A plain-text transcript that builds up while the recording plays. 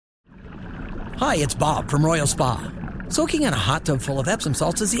Hi, it's Bob from Royal Spa. Soaking in a hot tub full of Epsom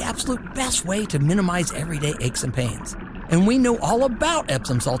salts is the absolute best way to minimize everyday aches and pains. And we know all about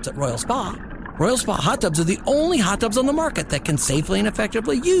Epsom salts at Royal Spa. Royal Spa hot tubs are the only hot tubs on the market that can safely and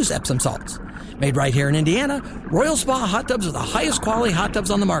effectively use Epsom salts. Made right here in Indiana, Royal Spa hot tubs are the highest quality hot tubs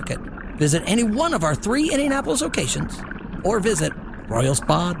on the market. Visit any one of our 3 Indianapolis locations or visit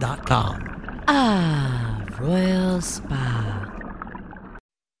royalspa.com. Ah, Royal Spa.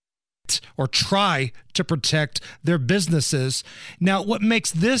 Or try to protect their businesses. Now, what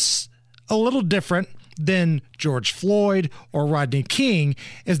makes this a little different than George Floyd or Rodney King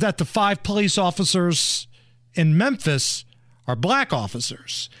is that the 5 police officers in Memphis are black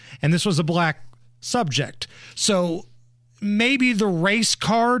officers, and this was a black subject. So maybe the race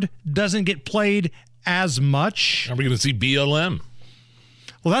card doesn't get played as much. Are we going to see BLM?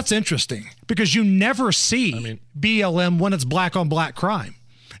 Well, that's interesting because you never see BLM when it's black on black crime.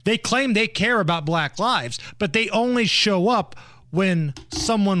 They claim they care about black lives, but they only show up when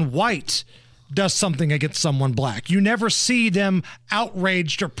someone white does something against someone black. You never see them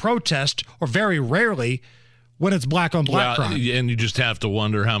outraged or protest, or very rarely, when it's black on black crime. And you just have to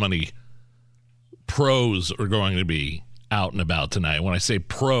wonder how many pros are going to be out and about tonight. When I say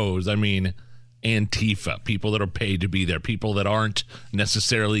pros, I mean Antifa, people that are paid to be there, people that aren't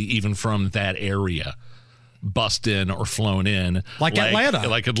necessarily even from that area, bussed in or flown in. Like Atlanta.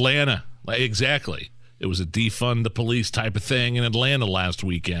 Like Atlanta. Exactly. It was a defund the police type of thing in Atlanta last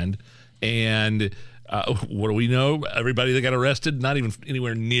weekend. And what do we know? Everybody that got arrested, not even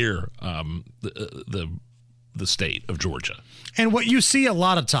anywhere near the state of Georgia. And what you see a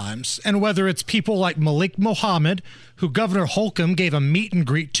lot of times, and whether it's people like Malik Mohammed, who Governor Holcomb gave a meet and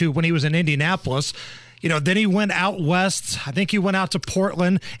greet to when he was in Indianapolis, then he went out west. I think he went out to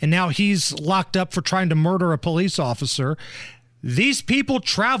Portland, and now he's locked up for trying to murder a police officer. These people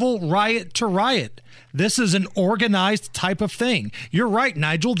travel riot to riot. This is an organized type of thing. You're right,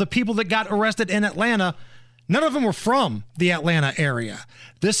 Nigel. The people that got arrested in Atlanta, none of them were from the Atlanta area.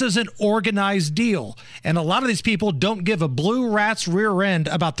 This is an organized deal. And a lot of these people don't give a blue rat's rear end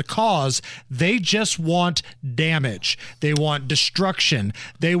about the cause. They just want damage. They want destruction.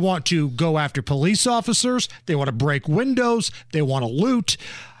 They want to go after police officers. They want to break windows. They want to loot.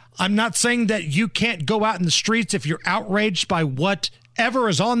 I'm not saying that you can't go out in the streets if you're outraged by whatever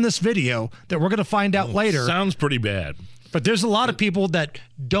is on this video that we're going to find out later. Sounds pretty bad. But there's a lot of people that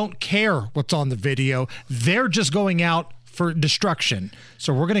don't care what's on the video. They're just going out for destruction.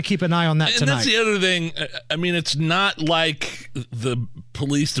 So we're going to keep an eye on that tonight. And that's the other thing. I mean, it's not like the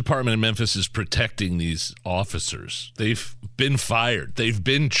police department in Memphis is protecting these officers. They've been fired. They've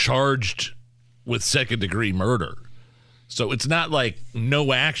been charged with second-degree murder. So it's not like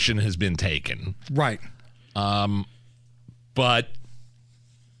no action has been taken. Right. But,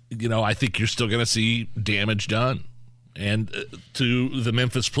 I think you're still going to see damage done. And to the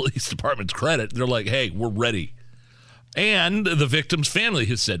Memphis Police Department's credit, they're like, hey, we're ready. And the victim's family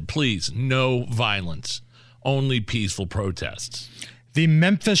has said, please, no violence, only peaceful protests. The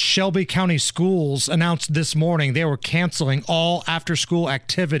Memphis Shelby County Schools announced this morning they were canceling all after-school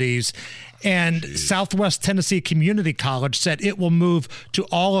activities. And Southwest Tennessee Community College said it will move to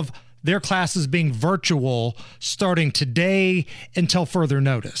all of their classes being virtual starting today until further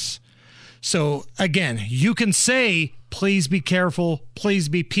notice. So, again, you can say, please be careful, please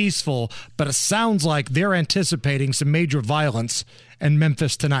be peaceful, but it sounds like they're anticipating some major violence in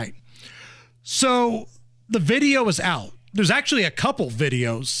Memphis tonight. So, the video is out. There's actually a couple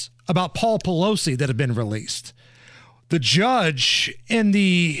videos about Paul Pelosi that have been released. The judge in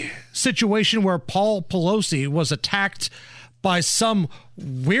the situation where Paul Pelosi was attacked by some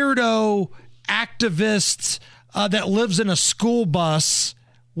weirdo activist that lives in a school bus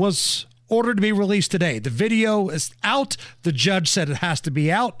was ordered to be released today. The video is out. The judge said it has to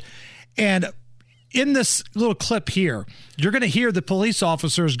be out. And in this little clip here, you're going to hear the police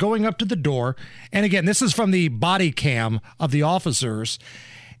officers going up to the door. And again, this is from the body cam of the officers.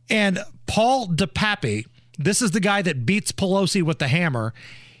 And Paul DePape, this is the guy that beats Pelosi with the hammer.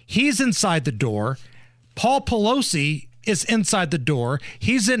 He's inside the door. Paul Pelosi is inside the door.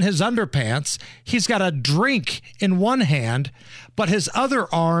 He's in his underpants. He's got a drink in one hand, but his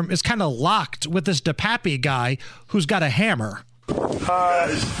other arm is kind of locked with this DePape guy who's got a hammer. How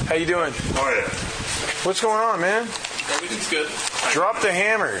you doing? Oh, yeah. What's going on, man? Everything's good. Drop the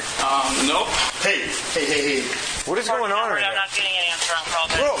hammer. Nope. Hey. What is going on right I'm not getting any answer on call.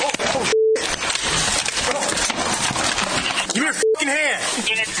 Give me your fucking hand.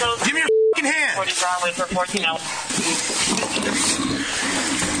 Give me your fucking hand. 40 Broadway for 14 hours.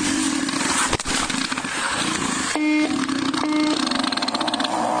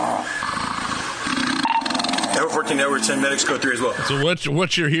 Edwards and medics code 3 as well. So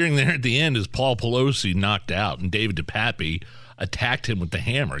what you're hearing there at the end is Paul Pelosi knocked out, and David DePappy attacked him with the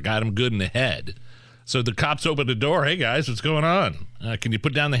hammer, got him good in the head. So the cops opened the door. Hey, guys, what's going on? Can you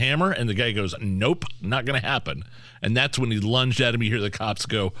put down the hammer? And the guy goes, nope, not going to happen. And that's when he lunged at him. You hear the cops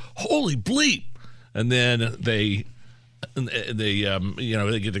go, holy bleep. And then they get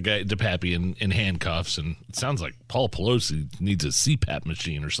the guy DePappy in handcuffs, and it sounds like Paul Pelosi needs a CPAP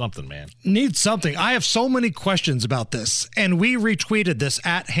machine or something, man. Needs something. I have so many questions about this, and we retweeted this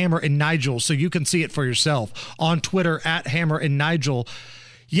at Hammer and Nigel, so you can see it for yourself on Twitter at Hammer and Nigel.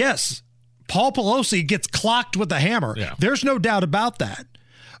 Yes, Paul Pelosi gets clocked with a hammer. Yeah. There's no doubt about that.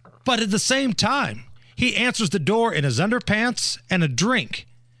 But at the same time, he answers the door in his underpants and a drink.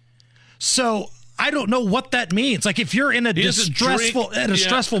 So I don't know what that means. Like, if you're in a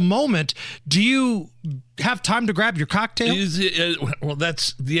stressful moment, do you have time to grab your cocktail? Well,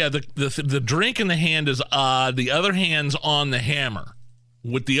 that's the drink in the hand is odd. The other hand's on the hammer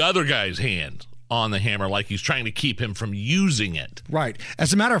with the other guy's hand on the hammer, like he's trying to keep him from using it. Right.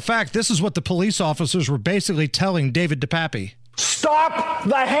 As a matter of fact, this is what the police officers were basically telling David DePappy. Stop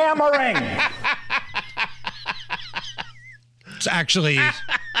the hammering! It's actually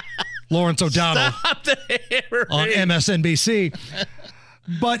Lawrence O'Donnell on MSNBC.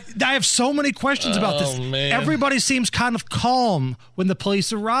 But I have so many questions about this. Man. Everybody seems kind of calm when the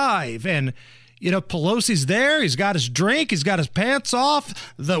police arrive. And, Pelosi's there. He's got his drink. He's got his pants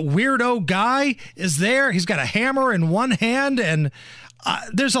off. The weirdo guy is there. He's got a hammer in one hand. And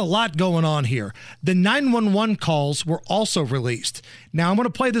there's a lot going on here. The 911 calls were also released. Now, I'm going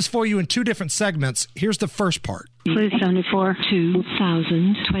to play this for you in two different segments. Here's the first part. Police 74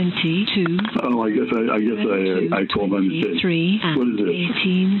 2022. Oh, I guess I called on mistake. 3 What is it?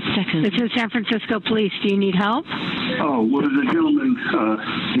 18 seconds. This is San Francisco Police. Do you need help? Oh, well, there's a gentleman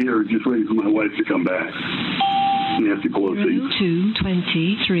here just waiting for my wife to come back. Nancy Pelosi.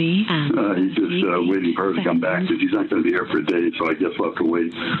 2:23 and he's just waiting for her to come back, but she's not going to be here for a day, so I guess we'll have to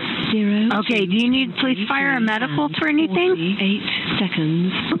wait. 0. Okay, do you need police, fire, or medical for anything? 8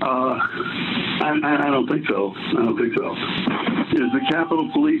 seconds. I don't think so. Is the Capitol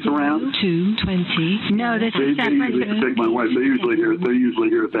Police around? 2:20. No, this is San Francisco. Take my wife. They're usually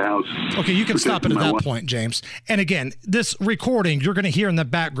here at the house. Okay, you can stop it at that point, James. And again, this recording, you're going to hear in the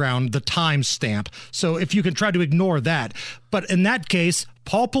background the timestamp. So if you can try to ignore that. But in that case,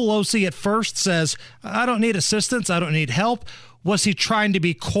 Paul Pelosi at first says, I don't need assistance. I don't need help. Was he trying to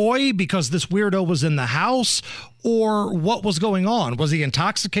be coy because this weirdo was in the house? Or what was going on? Was he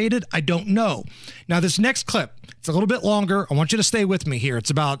intoxicated? I don't know. Now, this next clip, it's a little bit longer. I want you to stay with me here.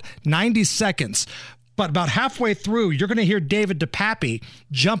 It's about 90 seconds. But about halfway through, you're going to hear David DePappy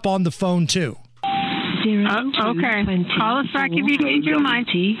jump on the phone, too. 0, okay. 20, call us back if you change your mind.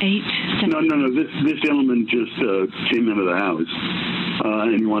 8 seconds. No. This gentleman just came into the house,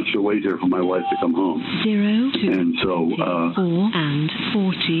 and he wants to wait here for my wife to come home. 0, 2, and so 4 and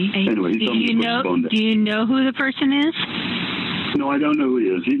 48. Anyway, Do you know who the person is? No, I don't know who he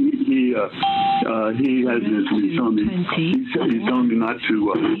is. He has this. He's telling me not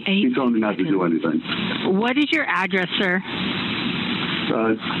to. He's telling me not to do anything. What is your address, sir?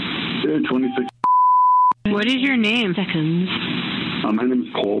 26. What is your name? Seconds. My name is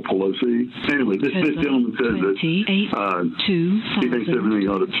Paul Pelosi. Anyway, this gentleman says that he thinks everything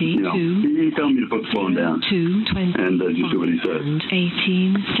ought to, he told me to put the phone down and just do what he says.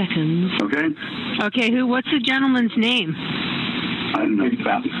 18 seconds. Okay? Okay, what's the gentleman's name? I don't know.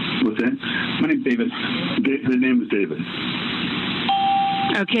 What's that? My name's David. His name is David.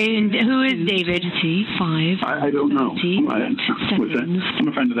 Okay, and who is David? 5. I don't know. What's that? I'm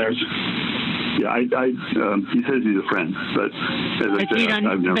a friend of theirs. Yeah, he says he's a friend, but as I said,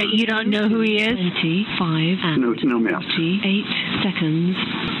 I've never. But you don't know who he is? 25 and no, ma'am. 48 seconds.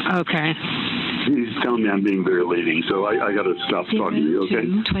 Okay. He's telling me I'm being very leading, so I got to stop talking to you, okay?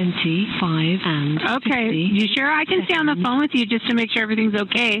 25 and okay. 50 You sure I can stay on the phone with you just to make sure everything's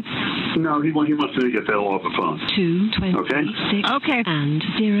okay? No, he wants to get that all off the phone. 2:26 okay. and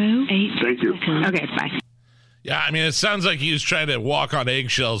 08 Thank you. seconds. Okay, bye. Yeah, I mean, it sounds like he was trying to walk on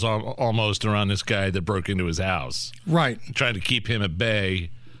eggshells almost around this guy that broke into his house. Right. Trying to keep him at bay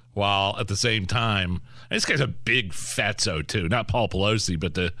while at the same time, this guy's a big fatso too. Not Paul Pelosi,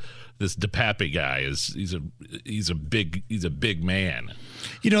 but this DePappy guy he's a big man.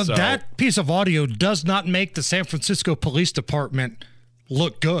 That piece of audio does not make the San Francisco Police Department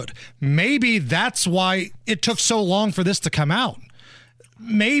look good. Maybe that's why it took so long for this to come out.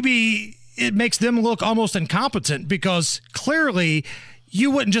 Maybe it makes them look almost incompetent because clearly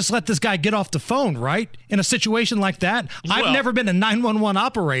you wouldn't just let this guy get off the phone, right? In a situation like that. I've never been a 911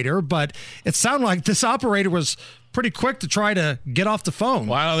 operator, but it sounded like this operator was pretty quick to try to get off the phone.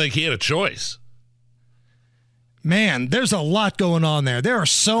 Well, I don't think he had a choice. Man, there's a lot going on there. There are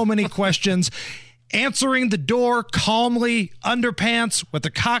so many questions. Answering the door calmly, underpants with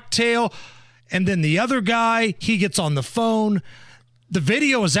a cocktail, and then the other guy, he gets on the phone. The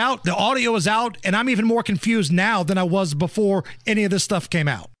video is out, the audio is out, and I'm even more confused now than I was before any of this stuff came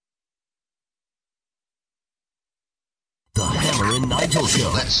out. The Hammer and Nigel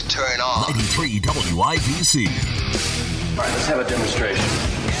Show. Let's turn on 93 WIBC. All right, let's have a demonstration.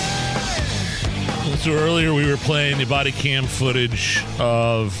 So earlier we were playing the body cam footage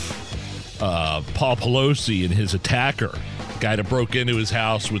of Paul Pelosi and his attacker, the guy that broke into his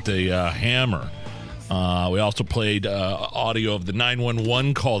house with a hammer. We also played audio of the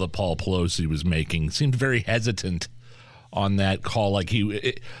 911 call that Paul Pelosi was making. Seemed very hesitant on that call, like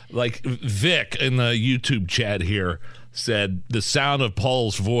Vic in the YouTube chat here said the sound of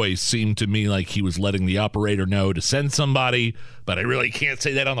Paul's voice seemed to me like he was letting the operator know to send somebody, but I really can't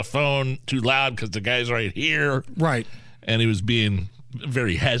say that on the phone too loud because the guy's right here. Right. And he was being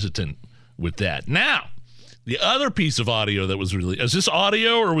very hesitant with that. Now, the other piece of audio that was released, is this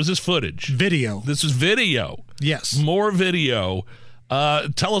audio or was this footage? Video. This is video. Yes. More video.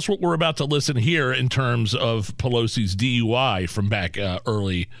 Tell us what we're about to listen here in terms of Pelosi's DUI from back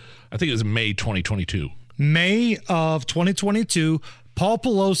early, I think it was May 2022. May of 2022, Paul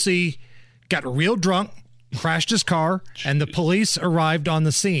Pelosi got real drunk, crashed his car, and the police arrived on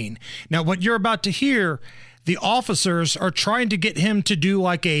the scene. Now, what you're about to hear, the officers are trying to get him to do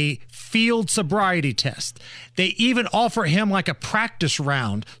like a field sobriety test. They even offer him like a practice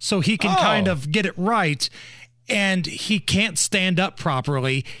round so he can kind of get it right, and he can't stand up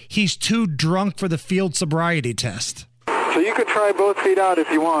properly. He's too drunk for the field sobriety test. So you can try both feet out if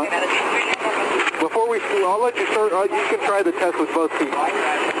you want. I'll let you start. You can try the test with both feet. So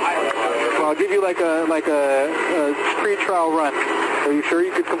I'll give you like a pre-trial run. Are you sure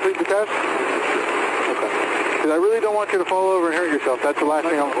you could complete the test? Okay. Because I really don't want you to fall over and hurt yourself. That's the last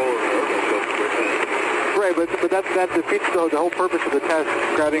thing I'm. Right, but that defeats the whole purpose of the test.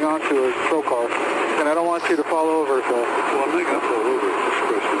 Grabbing onto a patrol car, and I don't want you to fall over. So. Well, I'm not gonna fall over.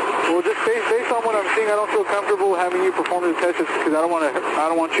 Well, just based on what I'm seeing, I don't feel comfortable having you perform the test because I don't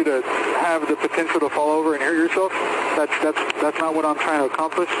want you to have the potential to fall over and hurt yourself. That's not what I'm trying to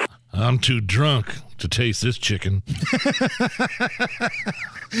accomplish. I'm too drunk to taste this chicken.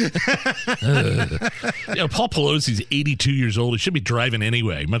 Paul Pelosi's 82 years old. He should be driving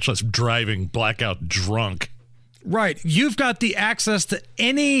anyway, much less driving blackout drunk. Right. You've got the access to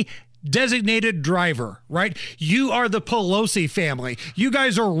any designated driver, right? You are the Pelosi family. You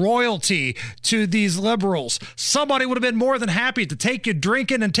guys are royalty to these liberals. Somebody would have been more than happy to take you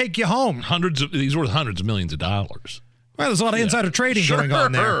drinking and take you home. He's worth hundreds of millions of dollars. Well, there's a lot of insider trading going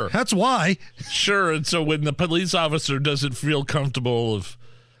on there. That's why. Sure. And so when the police officer doesn't feel comfortable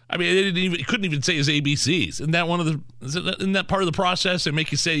he couldn't even say his ABCs. Isn't that part of the process? They make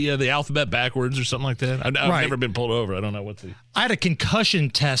you say the alphabet backwards or something like that? I've never been pulled over. I don't know what I had a concussion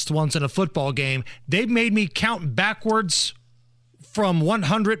test once in a football game. They made me count backwards from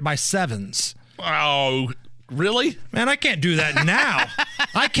 100 by sevens. Oh, really? Man, I can't do that now.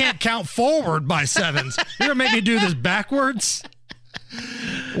 I can't count forward by sevens. You're going to make me do this backwards?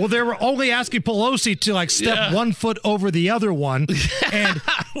 Well, they were only asking Pelosi to step 1 foot over the other one, and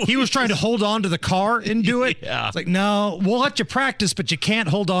he was trying to hold on to the car and do it. Yeah. It's like, no, we'll let you practice, but you can't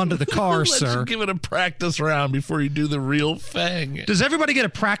hold on to the car, sir. Let's give it a practice round before you do the real thing. Does everybody get a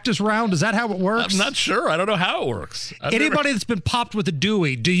practice round? Is that how it works? I'm not sure. I don't know how it works. Anybody that's been popped with a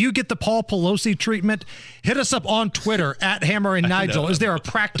Dewey, do you get the Paul Pelosi treatment? Hit us up on Twitter at Hammer and Nigel. Is there a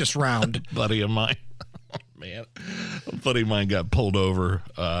practice round? Buddy of mine. Man, a buddy of mine got pulled over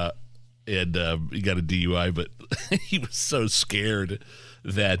and he got a DUI, but he was so scared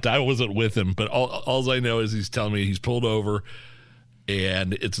that I wasn't with him. But all I know is he's telling me he's pulled over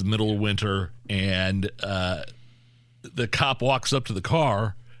and it's the middle of winter and the cop walks up to the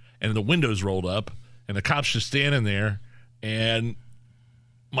car and the window's rolled up and the cop's just standing there and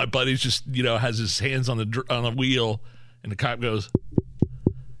my buddy's just, has his hands on the wheel and the cop goes,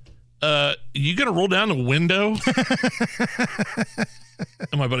 you gonna roll down the window?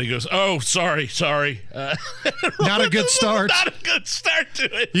 And my buddy goes, oh, sorry. Not a good start. Not a good start to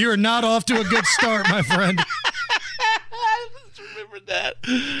it. You're not off to a good start, my friend. Let's remember that.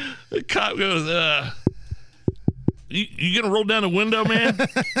 The cop goes, you gonna roll down the window, man?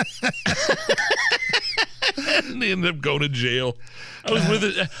 And they ended up going to jail. I was with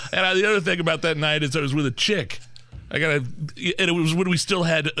it, and the other thing about that night is I was with a chick. And it was when we still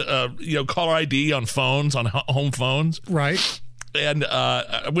had, caller ID on phones, on home phones. Right. And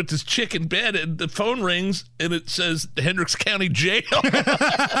I'm with this chick in bed, and the phone rings, and it says Hendricks County Jail. And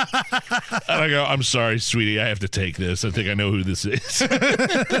I go, I'm sorry, sweetie, I have to take this. I think I know who this is.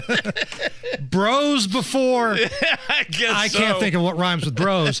 Bros before. I guess I can't think of what rhymes with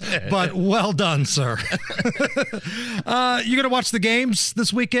bros, but well done, sir. You're going to watch the games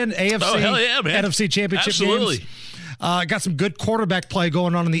this weekend? AFC, oh, hell yeah, man. NFC Championship Absolutely. games? Got some good quarterback play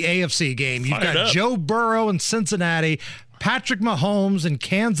going on in the AFC game. You've got Joe Burrow in Cincinnati, Patrick Mahomes in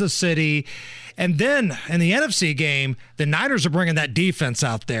Kansas City. And then in the NFC game, the Niners are bringing that defense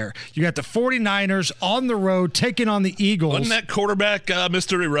out there. You got the 49ers on the road taking on the Eagles. Wasn't that quarterback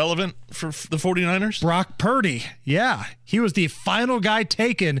Mr. Irrelevant for the 49ers? Brock Purdy. Yeah. He was the final guy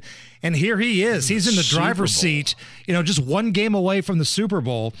taken, and here he is. He's in the driver's seat, just one game away from the Super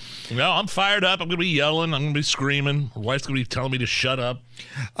Bowl. Well, I'm fired up. I'm going to be yelling. I'm going to be screaming. My wife's going to be telling me to shut up.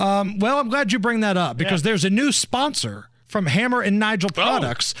 Well, I'm glad you bring that up because there's a new sponsor from Hammer and Nigel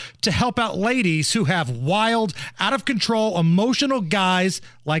Products to help out ladies who have wild, out-of-control, emotional guys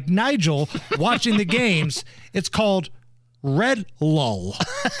like Nigel watching the games. It's called Red Lull.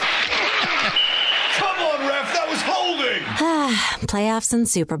 Come on, ref, that was holding! Playoffs and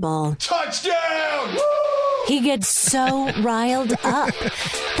Super Bowl. Touchdown! Woo! He gets so riled up.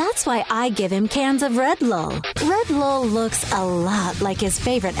 That's why I give him cans of Red Lull. Red Lull looks a lot like his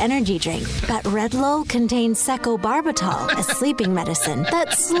favorite energy drink, but Red Lull contains secobarbital, a sleeping medicine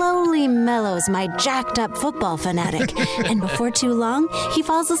that slowly mellows my jacked up football fanatic. And before too long, he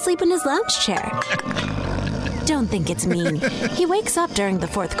falls asleep in his lounge chair. Don't think it's mean. He wakes up during the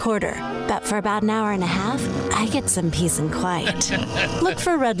fourth quarter, but for about an hour and a half, I get some peace and quiet. Look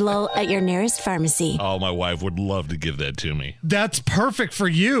for Red Lull at your nearest pharmacy. Oh, my wife would love to give that to me. That's perfect for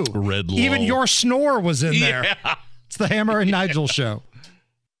you. Red Lull. Even your snore was in there. It's the Hammer and Nigel Show.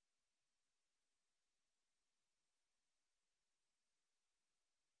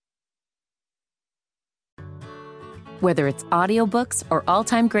 Whether it's audiobooks or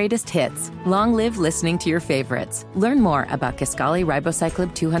all-time greatest hits, long live listening to your favorites. Learn more about Kisqali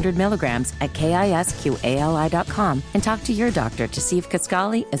Ribociclib 200 milligrams at KISQALI.com and talk to your doctor to see if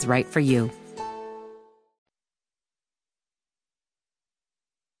Kisqali is right for you.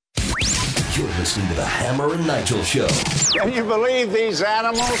 You're listening to the Hammer and Nigel Show. Can you believe these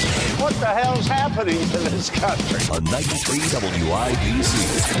animals? What the hell's happening to this country? On 93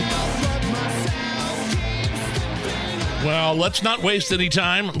 WIBC. Well, let's not waste any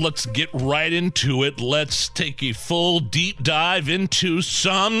time. Let's get right into it. Let's take a full deep dive into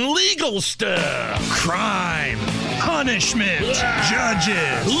some legal stuff. Crime, punishment,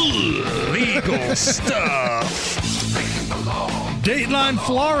 judges, legal stuff. Dateline,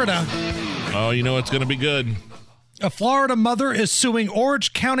 Florida. Oh, you know it's going to be good. A Florida mother is suing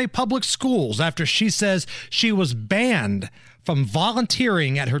Orange County Public Schools after she says she was banned from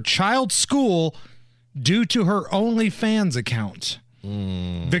volunteering at her child's school due to her OnlyFans account.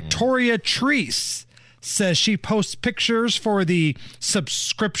 Victoria Treese says she posts pictures for the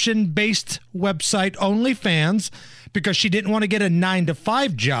subscription-based website OnlyFans because she didn't want to get a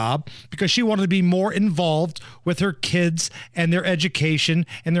 9-to-5 job because she wanted to be more involved with her kids and their education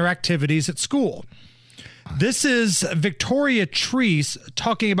and their activities at school. This is Victoria Treese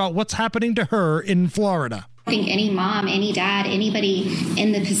talking about what's happening to her in Florida. I think any mom, any dad, anybody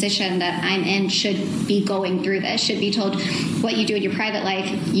in the position that I'm in should be going through this, should be told what you do in your private life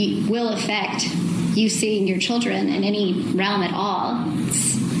will affect you seeing your children in any realm at all.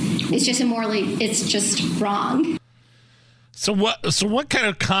 It's just immorally, it's just wrong. So what kind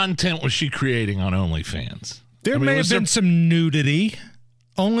of content was she creating on OnlyFans? There may have been some nudity.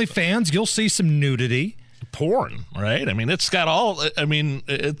 OnlyFans, you'll see some nudity. Porn, right? I mean, it's got all the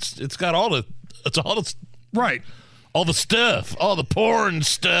right. All the stuff, all the porn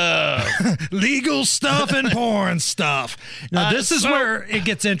stuff. Legal stuff and porn stuff. Now, this is where it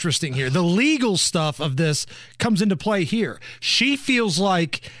gets interesting here. The legal stuff of this comes into play here. She feels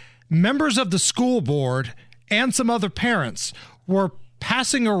like members of the school board and some other parents were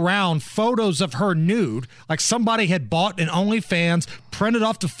passing around photos of her nude, like somebody had bought an OnlyFans, printed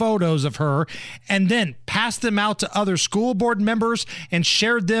off the photos of her, and then passed them out to other school board members and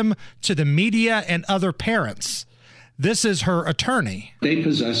shared them to the media and other parents. This is her attorney. They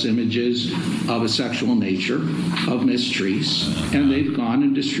possess images of a sexual nature of Miss Treese, and they've gone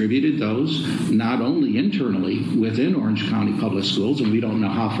and distributed those not only internally within Orange County Public Schools, and we don't know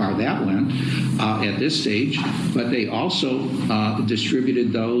how far that went at this stage, but they also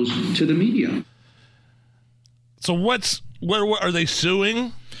distributed those to the media. So where are they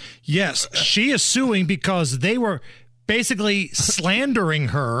suing? Yes, she is suing because they were basically slandering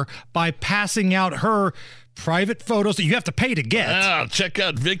her by passing out her private photos that you have to pay to get. Ah, check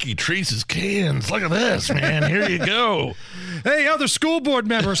out Vicky Treese's cans. Look at this, man. Here you go. Hey, other school board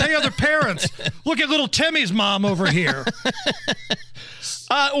members. Hey, other parents. Look at little Timmy's mom over here.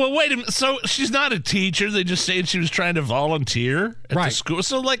 Well, wait a minute. So she's not a teacher. They just said she was trying to volunteer at the school.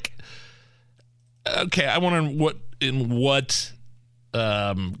 So, like, okay, I wonder in what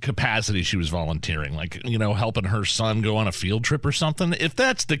capacity she was volunteering. Like, helping her son go on a field trip or something. If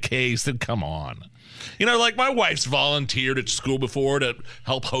that's the case, then come on. Like my wife's volunteered at school before to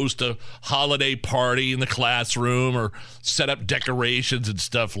help host a holiday party in the classroom or set up decorations and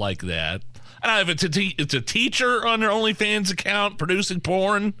stuff like that. And if it's a teacher on their OnlyFans account producing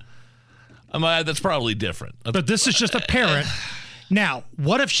porn, that's probably different. But this is just a parent. Now,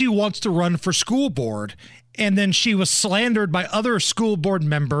 what if she wants to run for school board and then she was slandered by other school board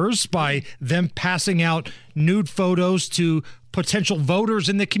members by them passing out nude photos to potential voters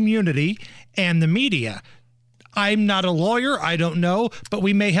in the community and the media? I'm not a lawyer. I don't know, but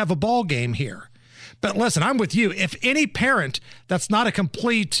we may have a ball game here. But listen, I'm with you. If any parent that's not a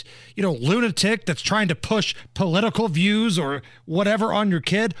complete, lunatic that's trying to push political views or whatever on your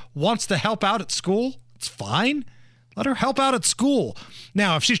kid wants to help out at school, it's fine. Let her help out at school.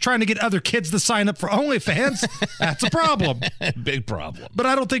 Now, if she's trying to get other kids to sign up for OnlyFans, that's a problem. Big problem. But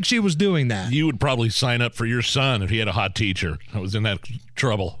I don't think she was doing that. You would probably sign up for your son if he had a hot teacher that was in that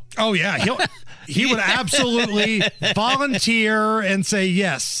trouble. Oh, yeah. He would absolutely volunteer and say,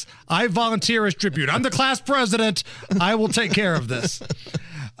 yes, I volunteer as tribute. I'm the class president. I will take care of this.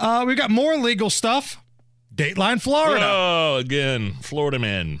 We've got more legal stuff. Dateline Florida. Oh, again, Florida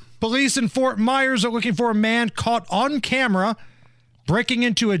man. Police in Fort Myers are looking for a man caught on camera breaking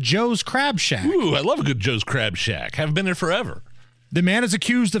into a Joe's Crab Shack. Ooh, I love a good Joe's Crab Shack. Haven't been there forever. The man is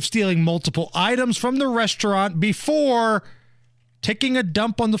accused of stealing multiple items from the restaurant before taking a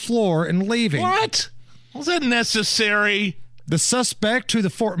dump on the floor and leaving. What? Was that necessary? The suspect, who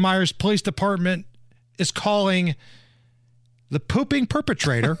the Fort Myers Police Department is calling the pooping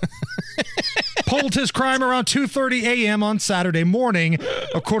perpetrator, pulled his crime around 2:30 a.m. on Saturday morning.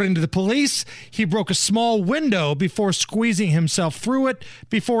 According to the police, he broke a small window before squeezing himself through it,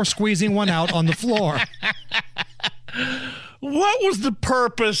 before squeezing one out on the floor. What was the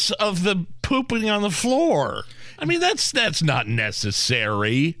purpose of the pooping on the floor? I mean, that's not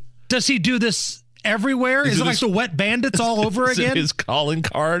necessary. Does he do this everywhere? Is it like the Wet Bandits all over again? His calling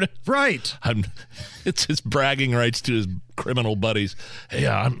card? Right. It's his bragging rights to his criminal buddies. Hey,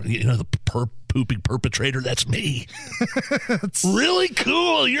 I'm the pooping perpetrator. That's me. Really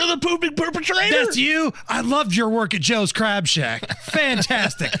cool. You're the pooping perpetrator? That's you? I loved your work at Joe's Crab Shack.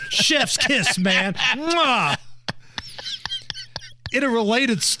 Fantastic. Chef's kiss, man. Mwah. In a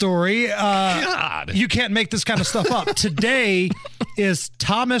related story, you can't make this kind of stuff up. Today is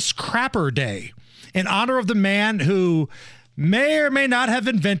Thomas Crapper Day, in honor of the man who may or may not have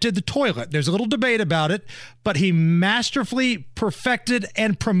invented the toilet. There's a little debate about it, but he masterfully perfected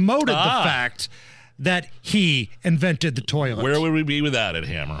and promoted the fact that he invented the toilet. Where would we be without it,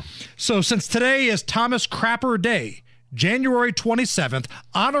 Hammer? So since today is Thomas Crapper Day, January 27th,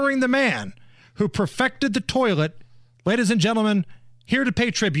 honoring the man who perfected the toilet, ladies and gentlemen, here to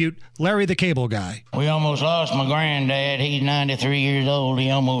pay tribute, Larry the Cable Guy. We almost lost my granddad. He's 93 years old. He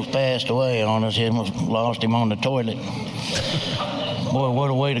almost passed away on us. We almost lost him on the toilet. Boy, what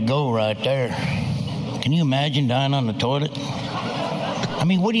a way to go right there. Can you imagine dying on the toilet? I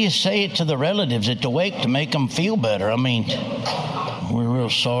mean, what do you say it to the relatives at the wake to make them feel better? I mean, we're real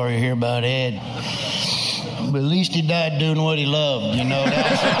sorry here about Ed. But at least he died doing what he loved,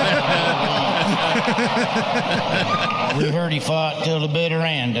 We heard he fought till the bitter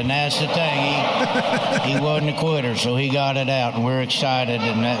end, and that's the thing. He wasn't a quitter, so he got it out, and we're excited,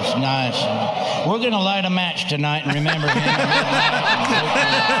 and that's nice. And we're going to light a match tonight and remember him.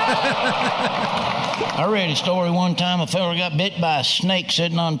 I read a story one time. A fella got bit by a snake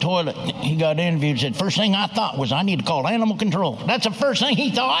sitting on the toilet. He got interviewed and said, first thing I thought was I need to call animal control. That's the first thing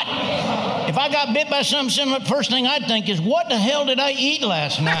he thought. If I got bit by something similar, the first thing I'd think is, what the hell did I eat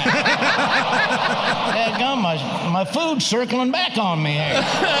last night? Dadgum, my food's circling back on me here.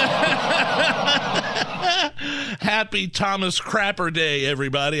 Happy Thomas Crapper Day,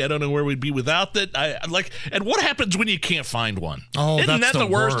 everybody. I don't know where we'd be without that. And what happens when you can't find one? Oh, Isn't that's that the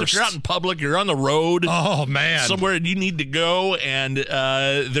worst? If you're out in public, you're on the road. Oh, man. Somewhere you need to go, and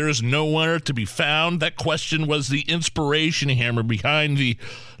there's nowhere to be found. That question was the inspiration, Hammer, behind the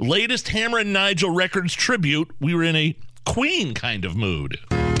latest Hammer and Nigel Records tribute. We were in a Queen kind of mood.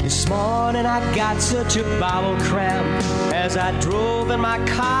 This morning I got such a bowel cramp as I drove in my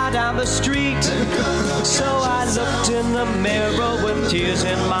car down the street. So I looked in the mirror with tears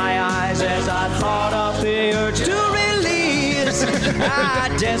in my eyes as I thought of the urge to release. I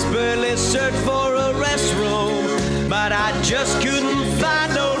desperately searched for a restroom, but I just couldn't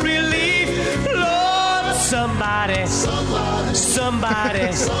find no relief. Lord, somebody,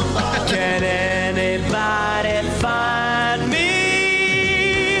 can anybody find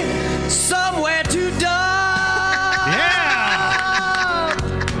me somewhere to die? Yeah!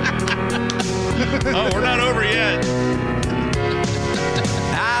 Oh, we're not over yet.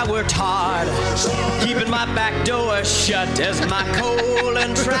 I worked hard, keeping my back door shut as my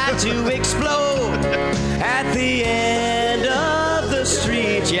colon tried to explode. At the end of the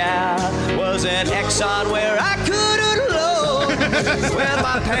street, was an Exxon where I couldn't load. With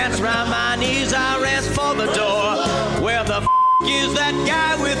my pants round my knees, I ran for the door. Where the is that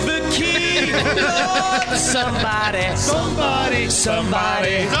guy with the key? Lord, somebody,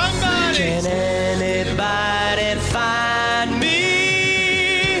 can anybody find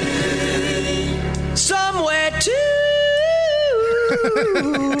me somewhere to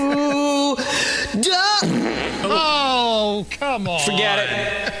die? Oh, come on. Forget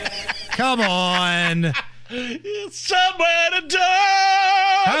it. Come on. Somewhere to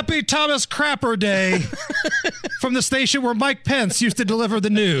die. Happy Thomas Crapper Day from the station where Mike Pence used to deliver the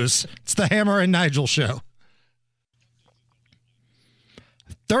news. It's the Hammer and Nigel Show.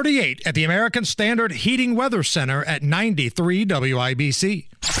 38 at the American Standard Heating Weather Center at 93 WIBC.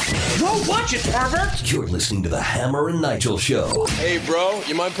 Don't watch it, pervert! You're listening to the Hammer and Nigel Show. Hey, bro,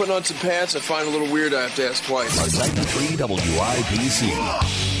 you mind putting on some pants? I find it a little weird I have to ask twice. On 93 WIBC.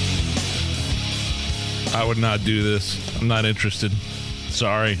 I would not do this. I'm not interested.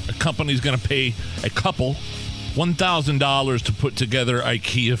 Sorry. A company's going to pay a couple $1,000 to put together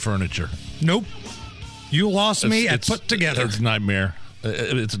IKEA furniture. Nope. You lost me at put together. It's a nightmare.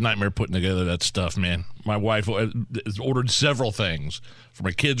 It's a nightmare putting together that stuff, man. My wife has ordered several things for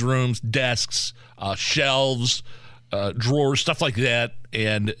my kids' rooms, desks, shelves, drawers, stuff like that.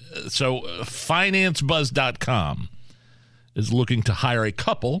 And so FinanceBuzz.com is looking to hire a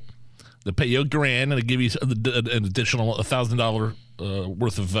couple. They'll pay you $1,000 and they give you an additional $1,000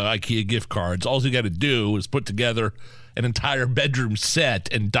 worth of IKEA gift cards. All you got to do is put together an entire bedroom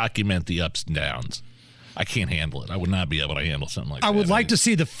set and document the ups and downs. I can't handle it. I would not be able to handle something like that. I would like to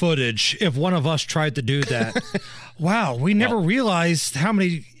see the footage if one of us tried to do that. Wow, we never realized how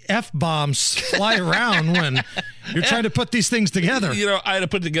many F-bombs fly around when you're trying to put these things together. You know, I had to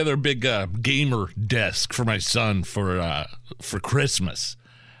put together a big gamer desk for my son for Christmas.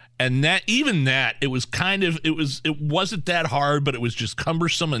 And it wasn't that hard, but it was just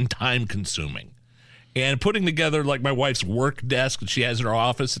cumbersome and time consuming. And putting together like my wife's work desk that she has in her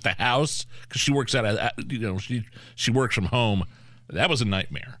office at the house, because she works she works from home. That was a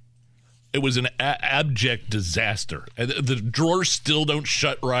nightmare. It was an abject disaster. And the drawers still don't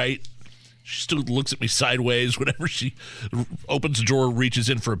shut right. She still looks at me sideways whenever she opens the drawer, reaches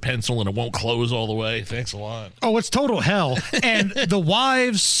in for a pencil, and it won't close all the way. Thanks a lot. Oh, it's total hell. And the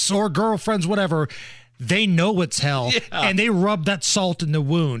wives or girlfriends, whatever, they know it's hell, and they rub that salt in the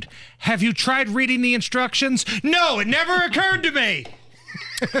wound. Have you tried reading the instructions? No, it never occurred to me.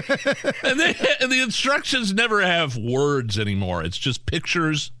 And the instructions never have words anymore. It's just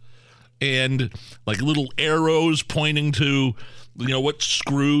pictures and like little arrows pointing to, what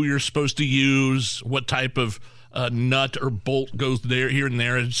screw you're supposed to use, what type of nut or bolt goes there, here and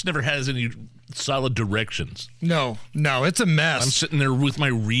there. It just never has any solid directions. No, it's a mess. I'm sitting there with my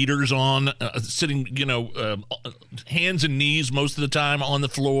readers on, sitting, hands and knees most of the time on the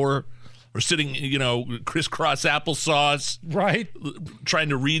floor, or sitting, crisscross applesauce. Right. Trying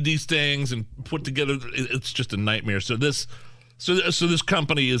to read these things and put together. It's just a nightmare. So this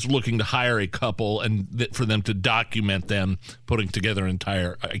company is looking to hire a couple and for them to document them putting together an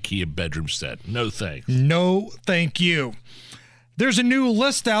entire IKEA bedroom set. No thanks. No, thank you. There's a new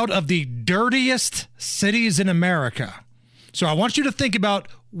list out of the dirtiest cities in America. So I want you to think about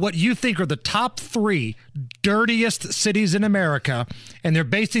what you think are the top 3 dirtiest cities in America, and they're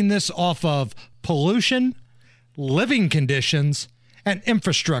basing this off of pollution, living conditions, and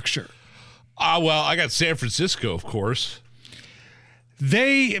infrastructure. Well, I got San Francisco, of course.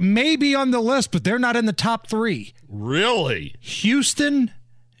 They may be on the list, but they're not in the top 3. Really? Houston,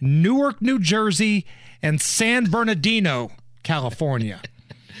 Newark, New Jersey, and San Bernardino, California.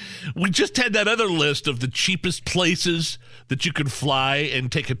 We just had that other list of the cheapest places that you could fly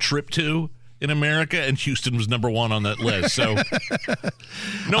and take a trip to. in America, and Houston was number one on that list. So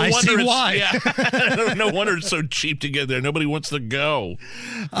no I wonder see why. Yeah, no wonder it's so cheap to get there. Nobody wants to go.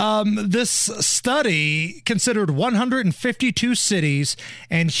 This study considered 152 cities,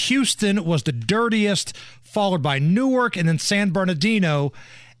 and Houston was the dirtiest, followed by Newark and then San Bernardino,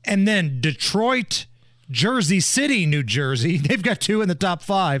 and then Detroit, Jersey City, New Jersey. They've got 2 in the top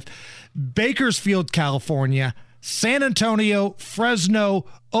 5. Bakersfield, California, San Antonio, Fresno,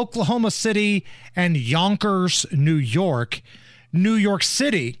 Oklahoma City, and Yonkers, New York. New York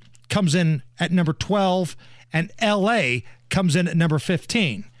City comes in at number 12, and L.A. comes in at number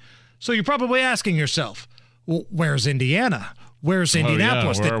 15. So you're probably asking yourself, well, where's Indiana? Where's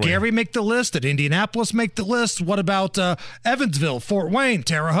Indianapolis? Where Did Gary make the list? Did Indianapolis make the list? What about Evansville, Fort Wayne,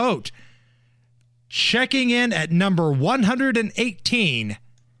 Terre Haute? Checking in at number 118,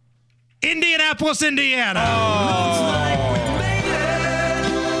 Indianapolis, Indiana.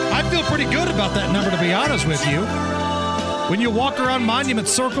 I feel pretty good about that number, to be honest with you. When you walk around Monument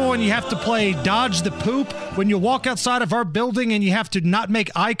Circle and you have to play dodge the poop, when you walk outside of our building and you have to not make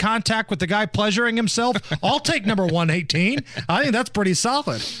eye contact with the guy pleasuring himself, I'll take number 118. I think that's pretty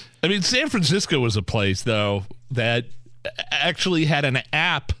solid. I mean, San Francisco was a place, though, that actually had an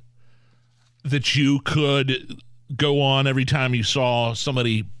app that you could go on every time you saw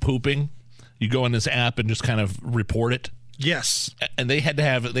somebody pooping. You go in this app and just kind of report it. Yes. And they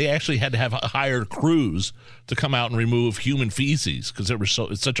actually had to have hired crews to come out and remove human feces because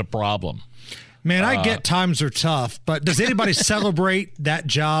it's such a problem. Man, I get times are tough, but does anybody celebrate that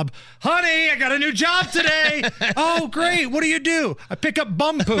job? Honey, I got a new job today. Oh, great. What do? I pick up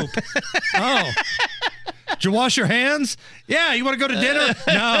bum poop. Oh. Did you wash your hands? Yeah. You want to go to dinner?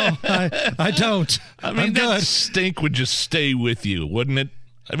 No, I don't. I mean, I'm that good. stink would just stay with you, wouldn't it?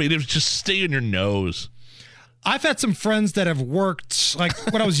 I mean, it would just stay in your nose. I've had some friends that have worked, like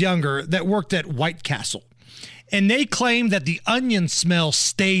when I was younger, that worked at White Castle. And they claim that the onion smell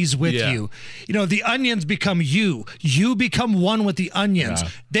stays with you. You know, the onions become you. You become one with the onions. Yeah.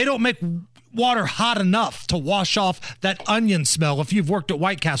 They don't make water hot enough to wash off that onion smell if you've worked at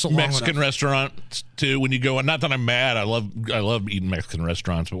White Castle long Mexican enough. restaurants, too, when you go in. Not that I'm mad. I love eating Mexican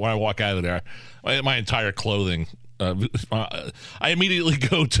restaurants. But when I walk out of there, my entire clothing, I immediately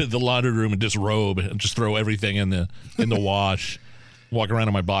go to the laundry room and disrobe and just throw everything in the wash. Walk around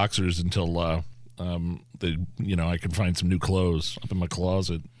in my boxers until I can find some new clothes up in my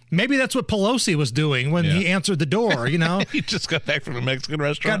closet. Maybe that's what Pelosi was doing when he answered the door, you know. He just got back from a Mexican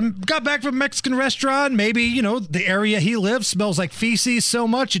restaurant. Got back from a Mexican restaurant. Maybe, you know, the area he lives smells like feces so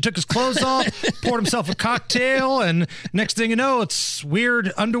much. He took his clothes off, poured himself a cocktail, and next thing you know, it's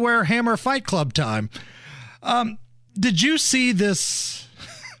weird underwear hammer fight club time. Did you see this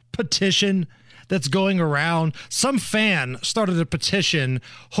petition that's going around? Some fan started a petition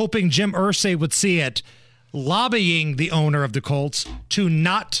hoping Jim Irsay would see it, lobbying the owner of the Colts to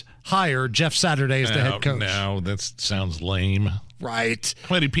not hire Jeff Saturday as the head coach. No, that sounds lame. Right.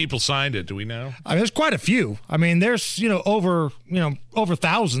 How many people signed it? Do we know? I mean, there's quite a few. I mean, there's, over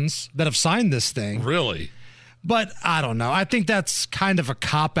thousands that have signed this thing. Really? But I don't know. I think that's kind of a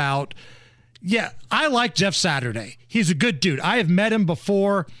cop-out. Yeah, I like Jeff Saturday. He's a good dude. I have met him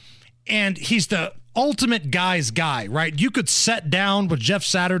before, and he's the ultimate guy's guy, right? You could sit down with Jeff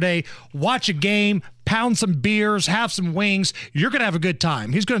Saturday, watch a game, pound some beers, have some wings. You're going to have a good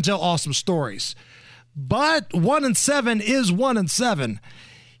time. He's going to tell awesome stories. But 1-7 is 1-7.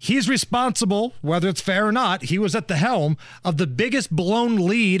 He's responsible, whether it's fair or not. He was at the helm of the biggest blown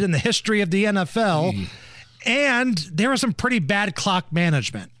lead in the history of the NFL. And there was some pretty bad clock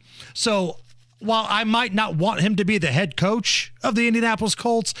management. So while I might not want him to be the head coach of the Indianapolis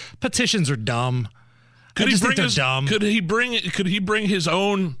Colts, petitions are dumb. Could he bring his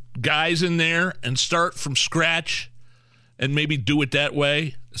own guys in there and start from scratch and maybe do it that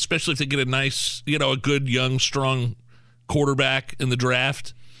way, especially if they get a nice, a good, young, strong quarterback in the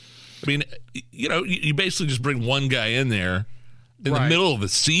draft? I mean, you basically just bring one guy in there in the middle of the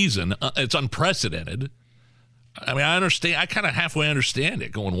season. It's unprecedented. I mean, I understand. I kind of halfway understand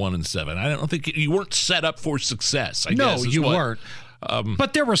it going 1-7. I don't think you weren't set up for success. I guess you weren't.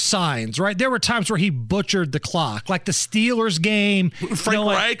 But there were signs, right? There were times where he butchered the clock, like the Steelers game. Frank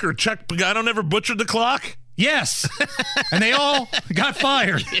Reich or Chuck Pagano never butchered the clock? Yes. And they all got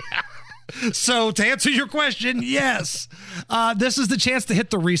fired. Yeah. So to answer your question, yes. This is the chance to hit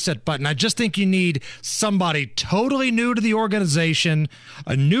the reset button. I just think you need somebody totally new to the organization,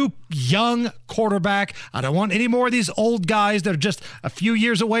 a new young quarterback. I don't want any more of these old guys that are just a few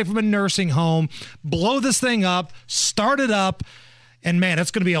years away from a nursing home. Blow this thing up, start it up. And, man,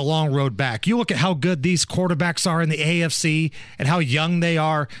 it's going to be a long road back. You look at how good these quarterbacks are in the AFC and how young they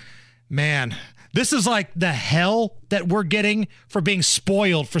are. Man, this is like the hell that we're getting for being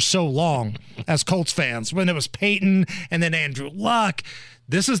spoiled for so long as Colts fans. When it was Peyton and then Andrew Luck.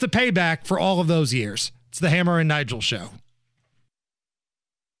 This is the payback for all of those years. It's the Hammer and Nigel Show.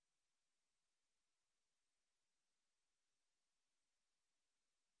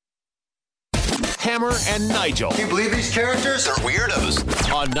 Hammer and Nigel. Can you believe these characters are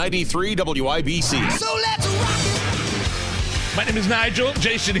weirdos? On 93 WIBC. So let's rock it! My name is Nigel.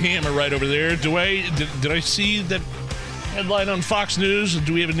 Jason Hammer right over there. Did I see that headline on Fox News?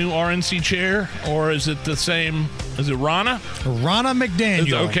 Do we have a new RNC chair? Or is it the same? Is it Ronna? Ronna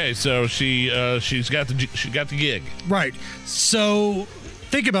McDaniel. Okay, so she's got the gig. Right. So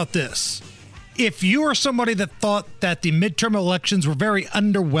think about this. If you are somebody that thought that the midterm elections were very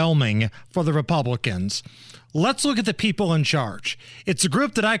underwhelming for the Republicans, let's look at the people in charge. It's a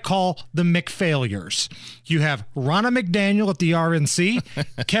group that I call the McFailures. You have Ronna McDaniel at the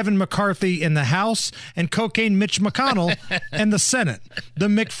RNC, Kevin McCarthy in the House, and Cocaine Mitch McConnell in the Senate. The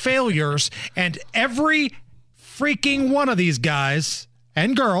McFailures, and every freaking one of these guys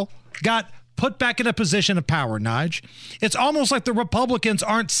and girl got put back in a position of power, Nige. It's almost like the Republicans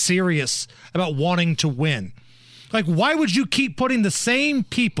aren't serious about wanting to win. Like, why would you keep putting the same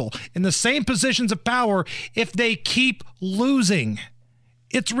people in the same positions of power if they keep losing?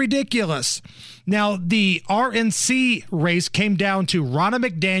 It's ridiculous. Now, the RNC race came down to Ronna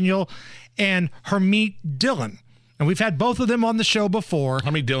McDaniel and Harmeet Dillon. And we've had both of them on the show before.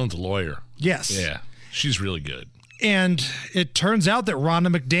 Harmeet Dillon's a lawyer. Yes. Yeah, she's really good. And it turns out that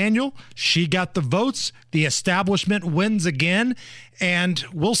Ronna McDaniel, she got the votes. The establishment wins again. And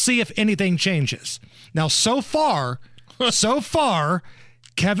we'll see if anything changes. Now, so far,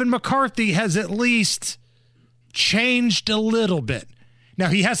 Kevin McCarthy has at least changed a little bit. Now,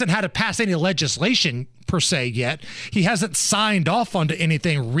 he hasn't had to pass any legislation per se yet. He hasn't signed off onto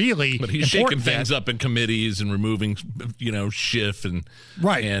anything really important. But he's shaking things up in committees and removing, Schiff and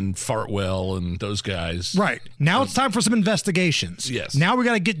Fartwell and those guys. Right. Now it's time for some investigations. Yes. Now we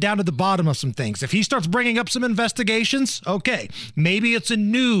got to get down to the bottom of some things. If he starts bringing up some investigations, okay, maybe it's a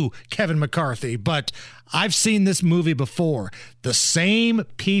new Kevin McCarthy, but I've seen this movie before. The same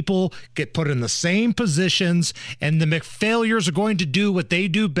people get put in the same positions, and the McFailures are going to do what they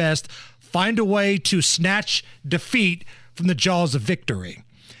do best, find a way to snatch defeat from the jaws of victory.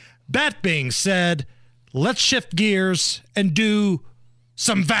 That being said, let's shift gears and do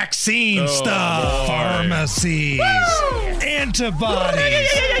some vaccine stuff. Boy. Pharmacies,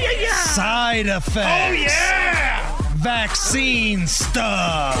 antibodies, side effects. Vaccine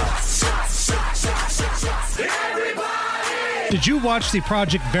stuff. Did you watch the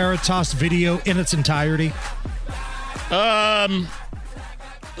Project Veritas video in its entirety? The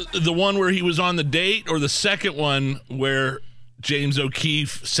one where he was on the date, or the second one where James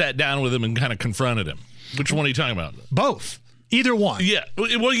O'Keefe sat down with him and kind of confronted him? Which one are you talking about? Both. Either one. Yeah.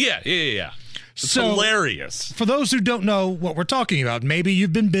 Well, yeah. It's hilarious. For those who don't know what we're talking about, maybe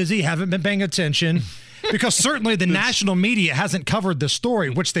you've been busy, haven't been paying attention, because certainly the national media hasn't covered the story,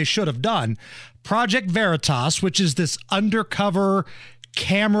 which they should have done. Project Veritas, which is this undercover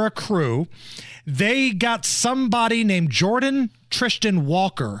camera crew, they got somebody named Jordan Tristan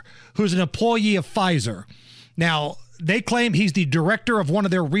Walker, who's an employee of Pfizer. Now, they claim he's the director of one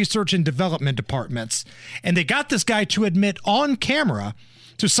of their research and development departments. And they got this guy to admit on camera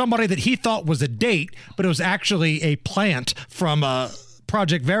to somebody that he thought was a date, but it was actually a plant from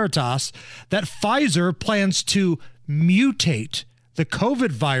Project Veritas, that Pfizer plans to mutate the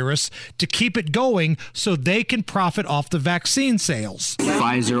COVID virus to keep it going so they can profit off the vaccine sales.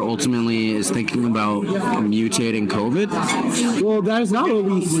 Pfizer ultimately is thinking about mutating COVID? Well, that is not what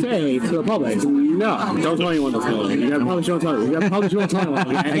we say to the public. No, don't tell anyone this. You probably shouldn't tell anyone. You probably shouldn't tell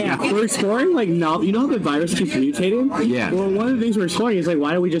anyone. We're exploring, now, you know how the virus keeps mutating? Yeah. Well, one of the things we're exploring is,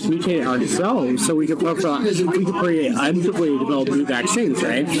 why don't we just mutate it ourselves so we could preemptively develop new vaccines,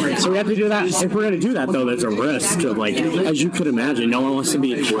 right? So we have to do that. If we're going to do that, though, there's a risk of, as you could imagine, no one wants to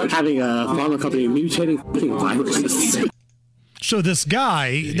be having a pharma company mutating viruses. So this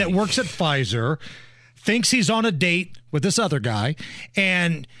guy that works at Pfizer thinks he's on a date with this other guy,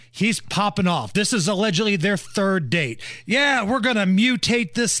 and he's popping off. This is allegedly their third date. Yeah, we're going to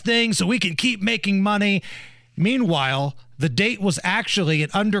mutate this thing so we can keep making money. Meanwhile, the date was actually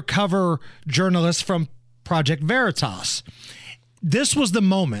an undercover journalist from Project Veritas. This was the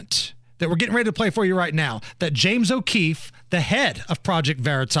moment that we're getting ready to play for you right now, that James O'Keefe, the head of Project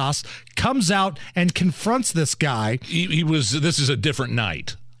Veritas, comes out and confronts this guy. This is a different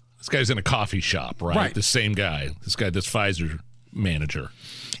night. This guy's in a coffee shop, right? Right. The same guy. This guy, this Pfizer manager.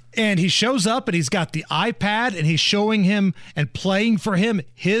 And he shows up and he's got the iPad and he's showing him and playing for him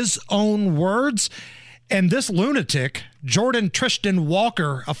his own words. And this lunatic, Jordan Tristan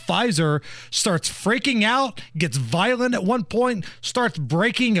Walker of Pfizer, starts freaking out, gets violent at one point, starts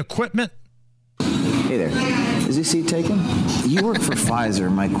breaking equipment. Hey there. Is this seat taken? You work for Pfizer.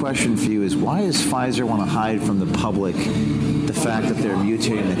 My question for you is, why does Pfizer want to hide from the public the fact that they're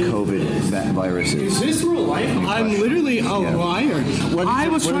mutating the COVID viruses? Is this real life? I'm literally a liar. I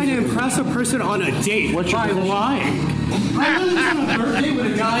was trying to impress a person on a date by lying. I was on a third date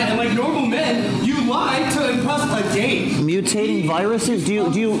with a guy, and like normal men, you lie to impress a date. Mutating viruses? Do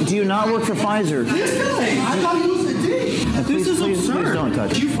you not work for Pfizer? This guy, I thought he was a date. This is absurd. Please don't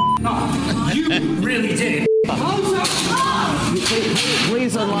touch You up. You really did.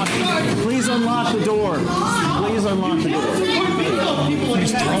 Please unlock the door. Please unlock the door.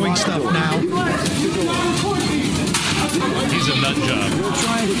 He's throwing stuff now. He's a nut job. We're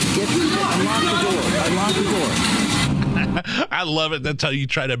trying to unlock the door. I love it. That's how you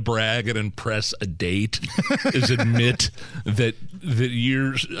try to brag and impress a date, is admit that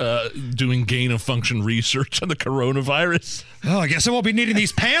you're doing gain of function research on the coronavirus. Oh, I guess I won't be needing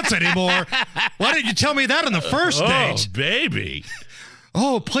these pants anymore. Why didn't you tell me that on the first date? Oh, baby.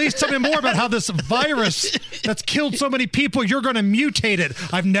 Oh, please tell me more about how this virus that's killed so many people, you're going to mutate it.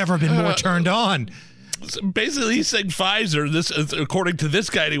 I've never been more turned on. Basically, he's saying Pfizer, this, according to this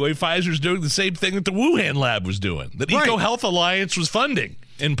guy anyway, Pfizer's doing the same thing that the Wuhan lab was doing, that EcoHealth Alliance was funding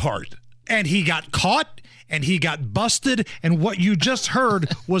in part. And he got caught and he got busted. And what you just heard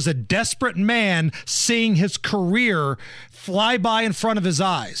was a desperate man seeing his career fly by in front of his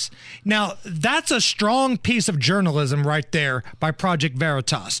eyes. Now, that's a strong piece of journalism right there by Project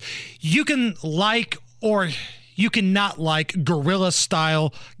Veritas. You can like or you cannot like guerrilla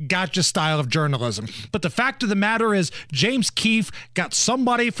style, gotcha style of journalism. But the fact of the matter is, James Keefe got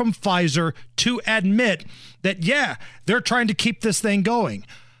somebody from Pfizer to admit that, yeah, they're trying to keep this thing going.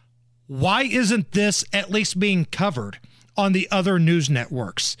 Why isn't this at least being covered on the other news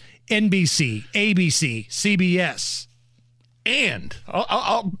networks? NBC, ABC, CBS. And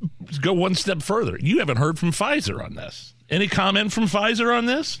I'll go one step further. You haven't heard from Pfizer on this. Any comment from Pfizer on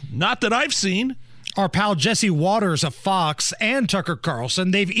this? Not that I've seen. Our pal Jesse Waters of Fox and Tucker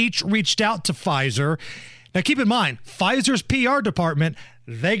Carlson, they've each reached out to Pfizer. Now, keep in mind, Pfizer's PR department,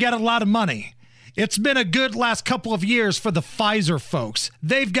 they got a lot of money. It's been a good last couple of years for the Pfizer folks.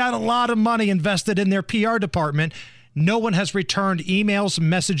 They've got a lot of money invested in their PR department. No one has returned emails,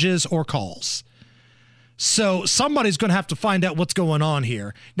 messages, or calls. So somebody's going to have to find out what's going on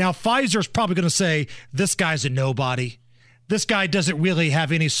here. Now, Pfizer's probably going to say, this guy's a nobody. This guy doesn't really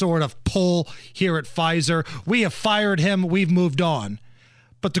have any sort of pull here at Pfizer. We have fired him. We've moved on.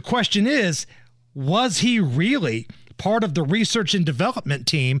 But the question is, was he really part of the research and development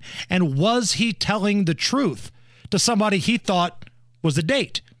team? And was he telling the truth to somebody he thought was a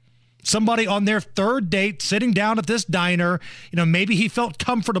date? Somebody on their third date sitting down at this diner. You know, maybe he felt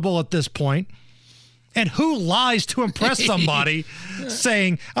comfortable at this point. And who lies to impress somebody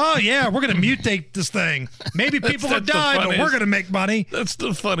saying, oh, yeah, we're going to mutate this thing. Maybe people will die, but we're going to make money. That's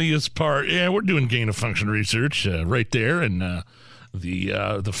the funniest part. Yeah, we're doing gain of function research right there in the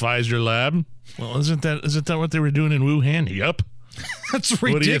Pfizer lab. Well, isn't that what they were doing in Wuhan? Yup. That's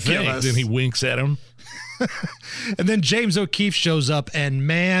ridiculous. What do you think? Then he winks at him. And then James O'Keefe shows up, and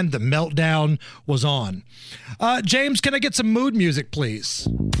man, the meltdown was on. James, can I get some mood music, please?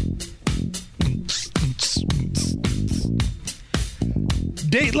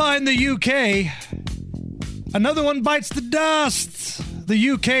 Dateline the UK. Another one bites the dust. The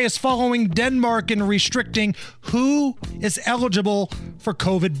UK is following Denmark in restricting who is eligible for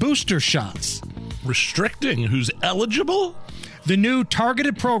COVID booster shots. Restricting who's eligible? The new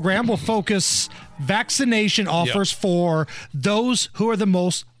targeted program will focus vaccination offers for those who are the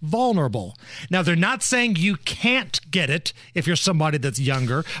most vulnerable. Now, they're not saying you can't get it if you're somebody that's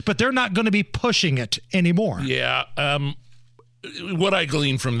younger, but they're not going to be pushing it anymore. Yeah. What I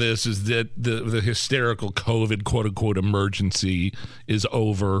glean from this is that the hysterical COVID quote-unquote emergency is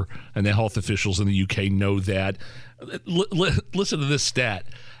over, and the health officials in the UK know that. Listen to this stat.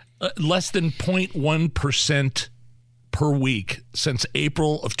 Less than 0.1% per week since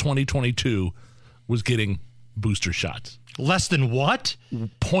April of 2022 was getting booster shots. Less than what?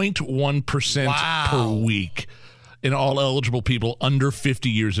 0.1% per week. And all eligible people under 50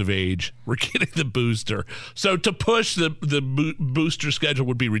 years of age were getting the booster. So to push the booster schedule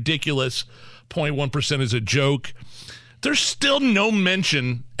would be ridiculous. 0.1% is a joke. There's still no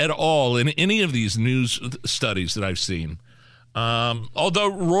mention at all in any of these news studies that I've seen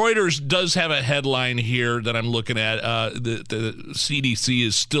Although Reuters does have a headline here that I'm looking at. The CDC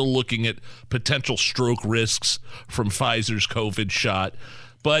is still looking at potential stroke risks from Pfizer's COVID shot.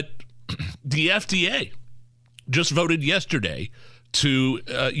 But the FDA just voted yesterday to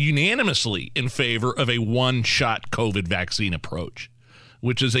unanimously in favor of a one-shot COVID vaccine approach,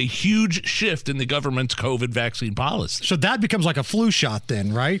 which is a huge shift in the government's COVID vaccine policy. So that becomes like a flu shot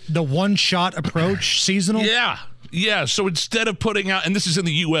then, right? The one-shot approach, seasonal? Yeah. So instead of putting out, and this is in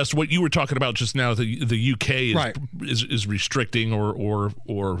the U.S., what you were talking about just now, the U.K. is restricting or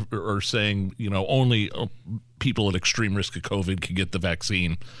saying, only people at extreme risk of COVID can get the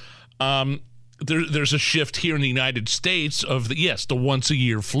vaccine. There's a shift here in the United States of the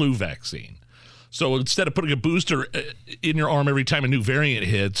once-a-year flu vaccine. So instead of putting a booster in your arm every time a new variant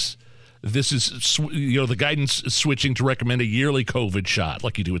hits, this is, the guidance is switching to recommend a yearly COVID shot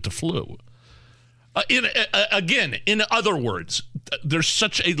like you do with the flu. In other words, there's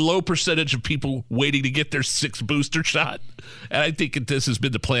such a low percentage of people waiting to get their sixth booster shot. And I think this has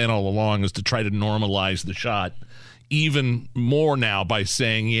been the plan all along, is to try to normalize the shot even more now by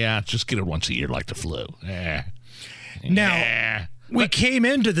saying, just get it once a year like the flu. Now, we came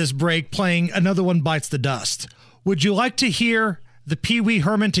into this break playing Another One Bites the Dust. Would you like to hear the Pee Wee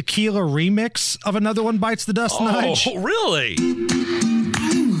Herman Tequila remix of Another One Bites the Dust, Nige? Oh, really?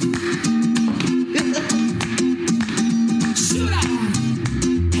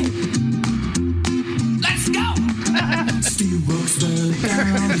 Let's go! Steve walks down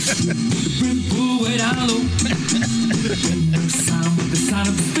the street, the brim pull way down low. Ain't no sound but the sound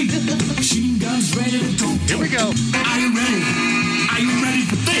of the feet. Machine guns ready to go. Here we go. Are you ready? Are you ready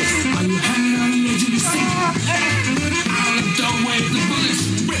for this? Are you hanging on the edge of your seat? Out of the doorway, the bullets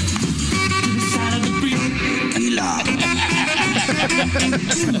rip to the side of the beat.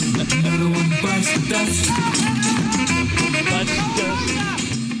 Another one bites the dust.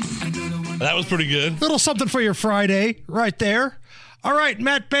 That was pretty good. Little something for your Friday right there. All right,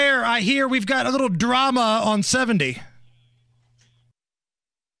 Matt Bear, I hear we've got a little drama on 70.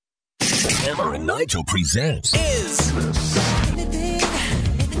 Hammer and Nigel presents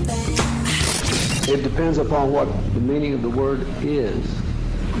It depends upon what the meaning of the word is.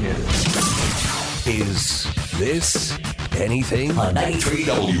 Is this anything? On 93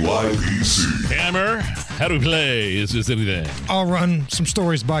 WIBC. Hammer, how do we play? Is this anything? I'll run some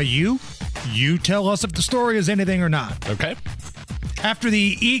stories by you. You tell us if the story is anything or not. Okay. After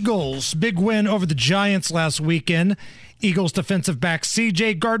the Eagles' big win over the Giants last weekend, Eagles defensive back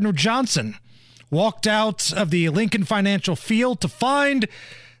C.J. Gardner-Johnson walked out of the Lincoln Financial Field to find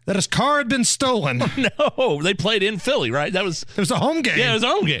that his car had been stolen. Oh, no, they played in Philly, right? It was a home game. Yeah, it was a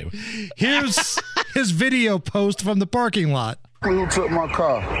home game. Here's his video post from the parking lot. Who took my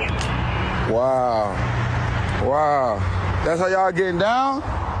car? Wow. That's how y'all getting down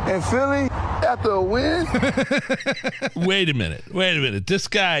in Philly after a win? Wait a minute. This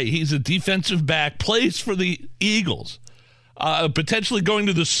guy, he's a defensive back, plays for the Eagles, potentially going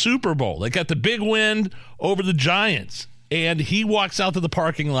to the Super Bowl. They got the big win over the Giants. And he walks out to the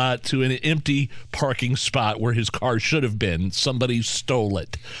parking lot to an empty parking spot where his car should have been. Somebody stole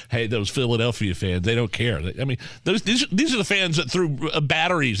it. Hey, those Philadelphia fans, they don't care. I mean, these are the fans that threw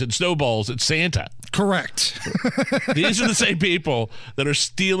batteries and snowballs at Santa. Correct. These are the same people that are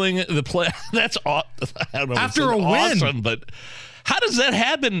stealing the play. That's I don't know. After a win, awesome, but how does that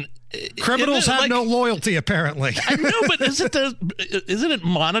happen? Criminals have no loyalty, apparently. I know, but isn't it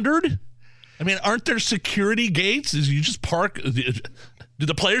monitored? I mean, aren't there security gates? Is you just park? Do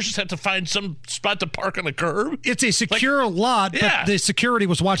the players just have to find some spot to park on the curb? It's a secure lot, but the security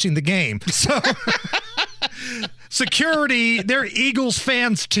was watching the game. So security, they're Eagles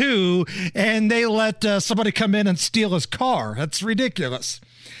fans too, and they let somebody come in and steal his car. That's ridiculous.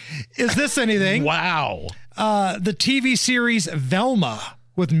 Is this anything? Wow. The TV series Velma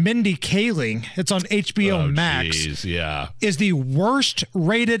with Mindy Kaling, it's on HBO Max, is the worst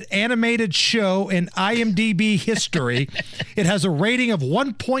rated animated show in IMDb history. It has a rating of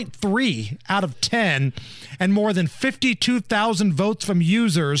 1.3 out of 10 and more than 52,000 votes from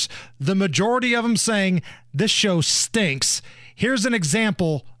users, the majority of them saying this show stinks. Here's an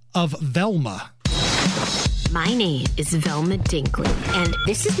example of Velma. My name is Velma Dinkley, and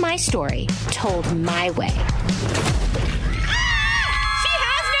this is my story told my way.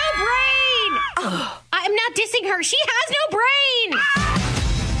 I'm not dissing her. She has no brain.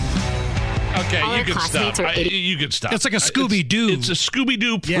 Okay, you can stop. You can stop. It's like a Scooby-Doo. It's a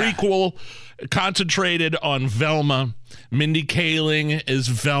Scooby-Doo prequel concentrated on Velma. Mindy Kaling is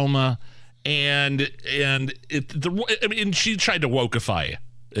Velma, and she tried to wokeify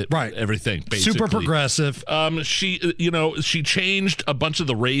everything, basically. Super progressive. She changed a bunch of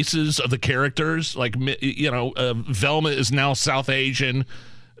the races of the characters. Like, Velma is now South Asian,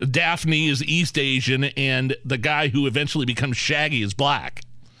 Daphne is East Asian, and the guy who eventually becomes Shaggy is black.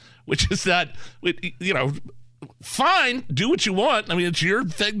 Which is that, fine, do what you want. I mean, it's your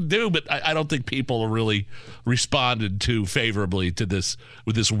thing to do, but I don't think people have really responded too favorably to this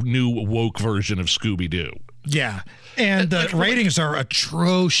with this new woke version of Scooby-Doo. Yeah, and the ratings are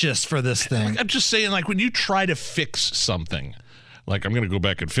atrocious for this thing. I'm just saying, like, when you try to fix something, like, I'm going to go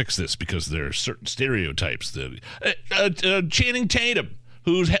back and fix this because there are certain stereotypes that Channing Tatum,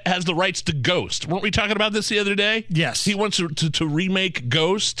 who has the rights to Ghost. Weren't we talking about this the other day? Yes. He wants to remake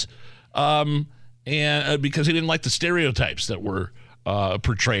Ghost and because he didn't like the stereotypes that were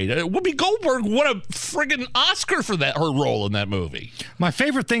portrayed. Whoopi Goldberg won a friggin' Oscar for her role in that movie. My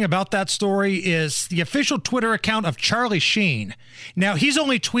favorite thing about that story is the official Twitter account of Charlie Sheen. Now, he's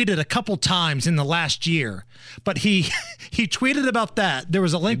only tweeted a couple times in the last year, but he tweeted about that. There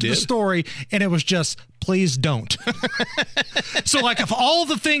was a link to the story, and it was just, please don't. So, like, of all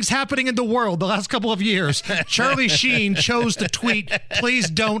the things happening in the world the last couple of years, Charlie Sheen chose to tweet, please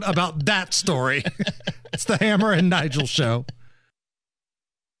don't, about that story. It's the Hammer and Nigel Show.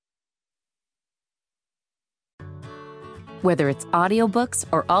 Whether it's audiobooks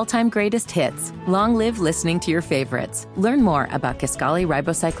or all-time greatest hits, long live listening to your favorites. Learn more about Kisqali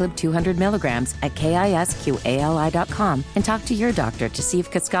Ribociclib 200 milligrams at KISQALI.com and talk to your doctor to see if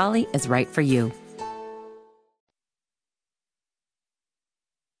Kisqali is right for you.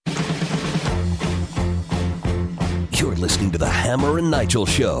 You're listening to the Hammer and Nigel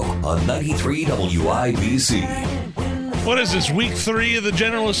Show on 93 WIBC. What is this, week 3 of the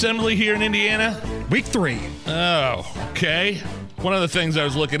General Assembly here in Indiana? Week 3. Oh, okay. One of the things I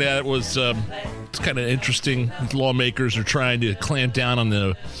was looking at was it's kind of interesting. Lawmakers are trying to clamp down on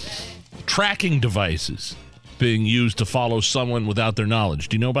the tracking devices being used to follow someone without their knowledge.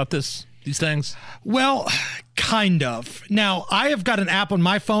 Do you know about these things? Well, kind of. Now, I have got an app on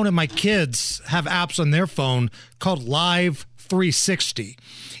my phone, and my kids have apps on their phone called Live 360.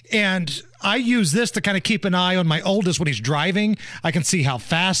 And I use this to kind of keep an eye on my oldest when he's driving. I can see how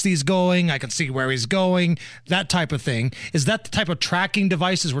fast he's going. I can see where he's going, that type of thing. Is that the type of tracking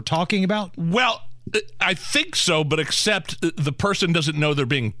devices we're talking about? Well, I think so, but except the person doesn't know they're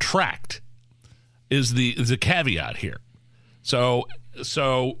being tracked is the caveat here. So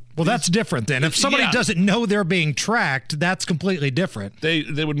well, that's different then. If somebody doesn't know they're being tracked, that's completely different. They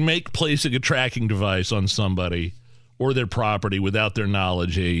would make placing a tracking device on somebody or their property without their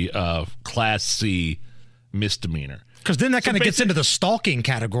knowledge a Class C misdemeanor. Because then that kind of gets into the stalking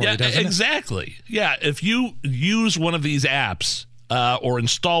category, doesn't it? Exactly. Yeah, if you use one of these apps or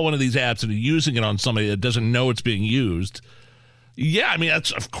install one of these apps and you're using it on somebody that doesn't know it's being used, I mean,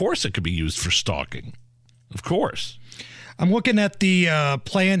 of course it could be used for stalking. Of course. I'm looking at the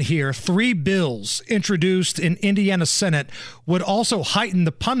plan here. 3 bills introduced in Indiana Senate would also heighten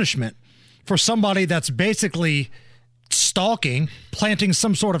the punishment for somebody that's basically stalking, planting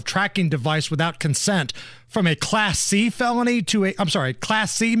some sort of tracking device without consent, from a Class C felony to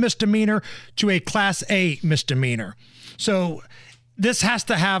Class C misdemeanor to a Class A misdemeanor. So this has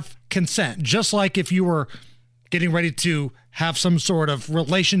to have consent, just like if you were getting ready to have some sort of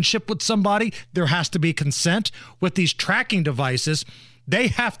relationship with somebody, there has to be consent. With these tracking devices, they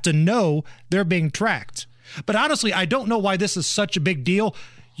have to know they're being tracked. But honestly, I don't know why this is such a big deal.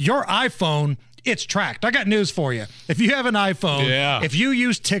 Your iPhone, it's tracked. I got news for you. If you have an iPhone, if you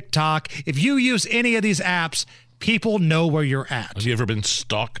use TikTok, if you use any of these apps, people know where you're at. Have you ever been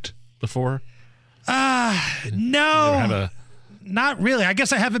stalked before? No. Not really. I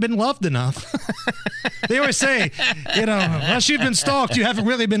guess I haven't been loved enough. They always say, unless you've been stalked, you haven't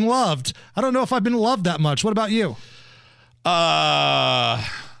really been loved. I don't know if I've been loved that much. What about you? Nah,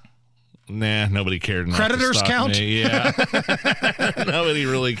 nobody cared enough. Creditors to count? Me. Yeah. Nobody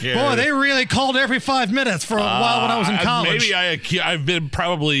really cared. Boy, they really called every 5 minutes for a while when I was in college. Maybe I've been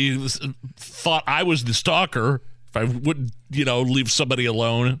probably thought I was the stalker. If I wouldn't, leave somebody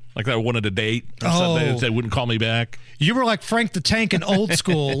alone, like I wanted a date or something, they wouldn't call me back. You were like Frank the Tank in Old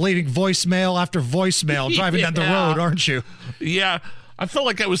School, leaving voicemail after voicemail, driving down the road, aren't you? Yeah. I felt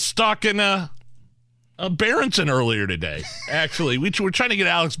like I was stalking Berenson earlier today, actually. We were trying to get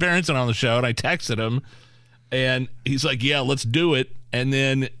Alex Berenson on the show, and I texted him, and he's like, yeah, let's do it. And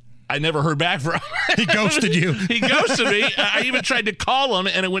then I never heard back from him. He ghosted you. He ghosted me. I even tried to call him,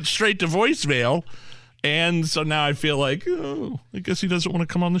 and it went straight to voicemail. And so now I feel like, I guess he doesn't want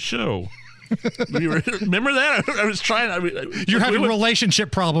to come on the show. Remember that? I was trying. You're having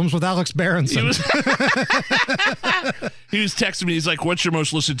relationship problems with Alex Berenson. He was texting me. He's like, "What's your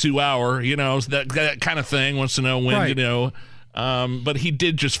most listened to hour?" You know, that kind of thing. Wants to know when. Right. You know, but he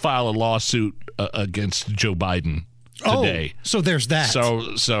did just file a lawsuit against Joe Biden today. So there's that.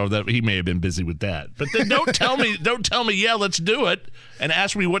 So that he may have been busy with that. But then don't tell me. Yeah, let's do it, and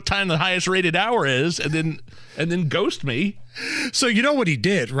ask me what time the highest rated hour is, and then ghost me. So you know what he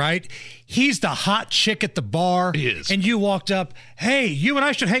did, right? He's the hot chick at the bar. He is. And you walked up, "Hey, you and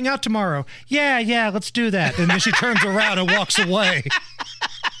I should hang out tomorrow." Yeah, let's do that. And then she turns around and walks away.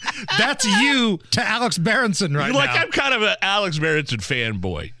 That's you to Alex Berenson right now. I'm kind of an Alex Berenson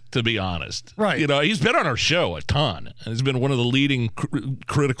fanboy, to be honest. Right. You know, he's been on our show a ton. He's been one of the leading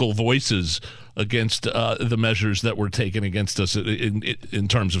critical voices against the measures that were taken against us in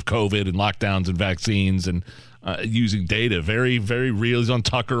terms of COVID and lockdowns and vaccines and using data. Very, very real. He's on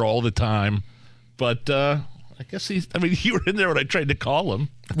Tucker all the time. But I guess you were in there when I tried to call him.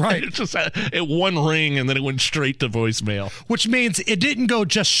 Right. It's just it one ring and then it went straight to voicemail. Which means it didn't go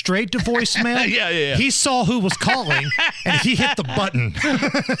just straight to voicemail. Yeah. He saw who was calling and he hit the button.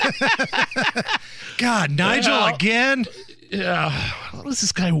 God, Nigel again? Yeah. What does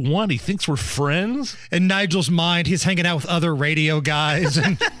this guy want? He thinks we're friends? In Nigel's mind, he's hanging out with other radio guys,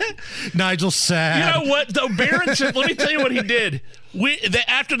 and Nigel's sad. You know what, though? Berenson, let me tell you what he did.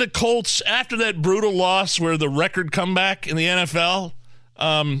 After the Colts, after that brutal loss where the record comeback in the NFL,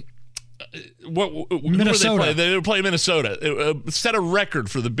 Minnesota. They were playing Minnesota. Set a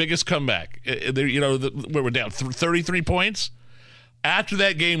record for the biggest comeback. Where we're down 33 points. After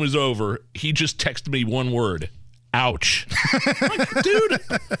that game was over, he just texted me one word. Ouch. Like, dude,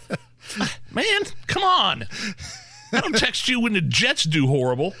 man, come on. I don't text you when the Jets do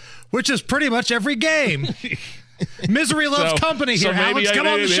horrible. Which is pretty much every game. Misery loves company here, Alex. Come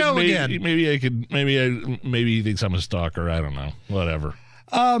on the show again. Maybe he thinks I'm a stalker. I don't know. Whatever.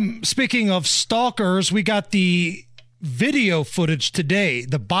 Speaking of stalkers, we got the video footage today,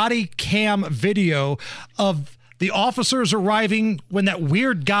 the body cam video of the officers arriving when that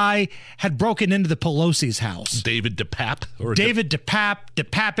weird guy had broken into the Pelosi's house. David DePape?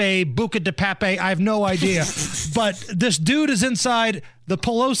 DePape, Buca DePape, I have no idea. But this dude is inside the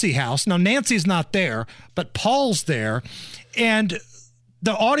Pelosi house. Now, Nancy's not there, but Paul's there. And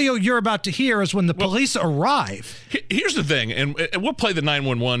the audio you're about to hear is when the police arrive. Here's the thing, and we'll play the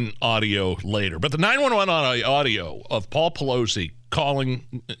 911 audio later, but the 911 audio of Paul Pelosi calling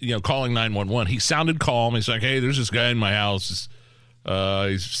 911, he sounded calm. He's like, "Hey, there's this guy in my house.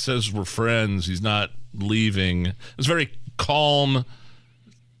 He says we're friends. He's not leaving." It was very calm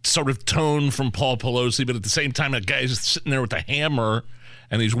sort of tone from Paul Pelosi, but at the same time, that guy's just sitting there with a hammer,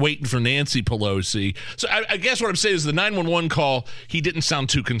 and he's waiting for Nancy Pelosi. So I guess what I'm saying is the 911 call, he didn't sound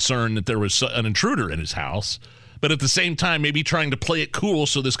too concerned that there was an intruder in his house, but at the same time, maybe trying to play it cool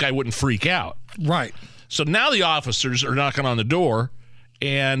so this guy wouldn't freak out. Right. So now the officers are knocking on the door,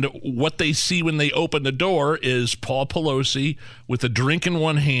 and what they see when they open the door is Paul Pelosi with a drink in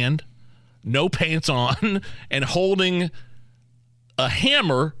one hand, no pants on, and holding a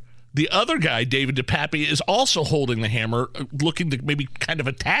hammer. The other guy, David DePape, is also holding the hammer, looking to maybe kind of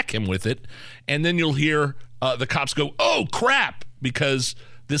attack him with it. And then you'll hear the cops go, "Oh, crap," because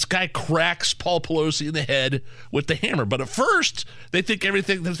this guy cracks Paul Pelosi in the head with the hammer. But at first, they think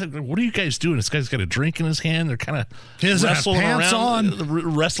everything. They're like, "What are you guys doing?" This guy's got a drink in his hand. They're kind of wrestling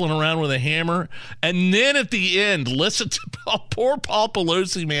around with a hammer. And then at the end, listen to poor Paul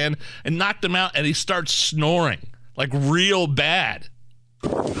Pelosi, man, and knocked him out. And he starts snoring like real bad.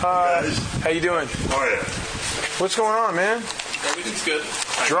 How you doing? Oh, yeah. What's going on, man? Everything's good.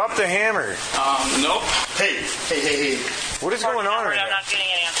 Drop the hammer. Nope. Hey. What is going on right now? I'm not getting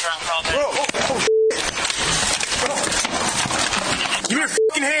an answer on call back. Give me your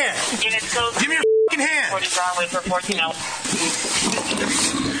fucking hand. Give me your fucking hand. 40 Broadway for 14 hours.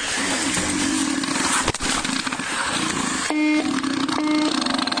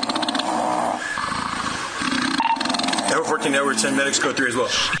 Over 14 hours, 10 medics go through as well.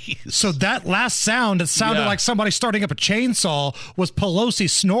 So that last sound, it sounded like somebody starting up a chainsaw, was Pelosi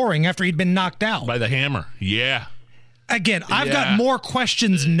snoring after he'd been knocked out. By the hammer. Yeah. Again, I've got more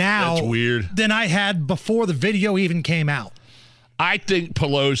questions now That's weird. than I had before the video even came out. I think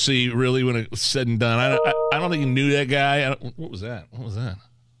Pelosi really, when it's said and done, I don't think he knew that guy. What was that?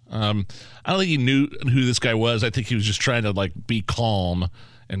 I don't think he knew who this guy was. I think he was just trying to be calm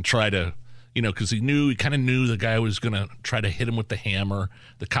and try to, because he kind of knew the guy was going to try to hit him with the hammer.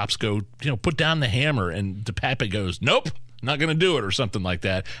 The cops go, put down the hammer, and DePape goes, "Nope, not going to do it," or something like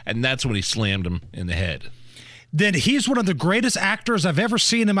that. And that's when he slammed him in the head. then he's one of the greatest actors I've ever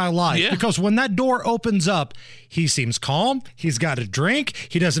seen in my life. Yeah. Because when that door opens up, he seems calm. He's got a drink.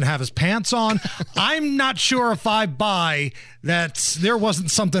 He doesn't have his pants on. I'm not sure if I buy that there wasn't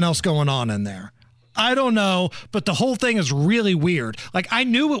something else going on in there. I don't know, but the whole thing is really weird. Like, I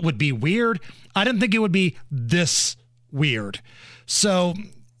knew it would be weird. I didn't think it would be this weird. So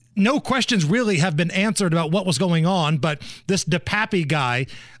no questions really have been answered about what was going on, but this DePappy guy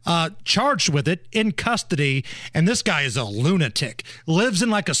charged with it, in custody, and this guy is a lunatic. Lives in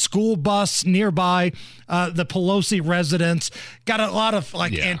like a school bus nearby the Pelosi residence. Got a lot of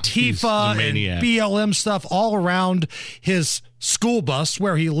Antifa and BLM stuff all around his school bus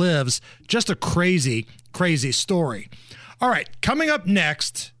where he lives. Just a crazy, crazy story. All right, coming up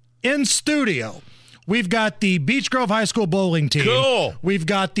next in studio, we've got the Beech Grove High School bowling team. Cool. We've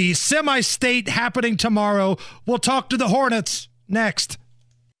got the semi-state happening tomorrow. We'll talk to the Hornets next.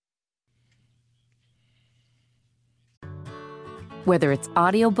 Whether it's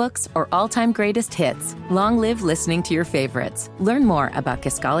audiobooks or all-time greatest hits, long live listening to your favorites. Learn more about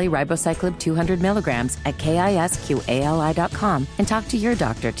Kisqali Ribociclib 200 milligrams at KISQALI.com and talk to your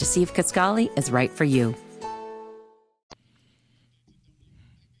doctor to see if Kisqali is right for you.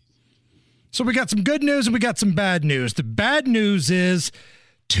 So we got some good news and we got some bad news. The bad news is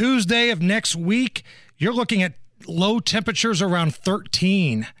Tuesday of next week, you're looking at low temperatures around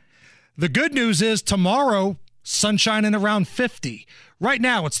 13. The good news is tomorrow, sunshine in around 50. Right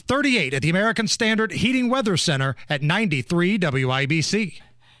now, it's 38 at the American Standard Heating Weather Center at 93 WIBC.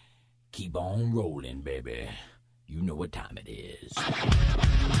 Keep on rolling, baby. You know what time it is.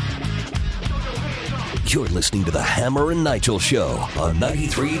 You're listening to the Hammer and Nigel Show on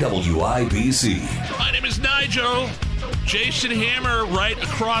 93 WIBC. My name is Nigel. Jason Hammer right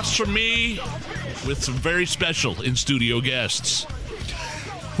across from me with some very special in-studio guests.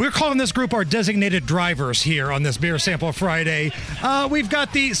 We're calling this group our designated drivers here on this Beer Sample Friday. We've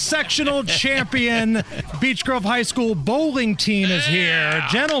got the sectional champion Beech Grove High School bowling team is here.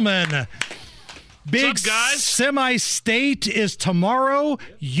 Gentlemen, big semi-state is tomorrow.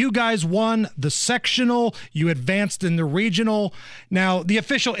 You guys won the sectional. You advanced in the regional. Now, the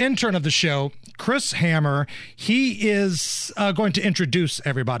official intern of the show, Chris Hammer, he is going to introduce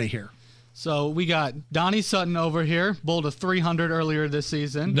everybody here. So we got Donnie Sutton over here, bowled a 300 earlier this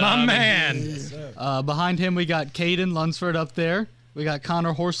season. My man. Behind him, we got Caden Lunsford up there. We got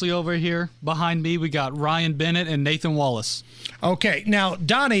Connor Horsley over here. Behind me, we got Ryan Bennett and Nathan Wallace. Okay, now,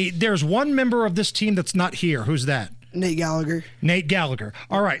 Donnie, there's one member of this team that's not here. Who's that? Nate Gallagher. Nate Gallagher.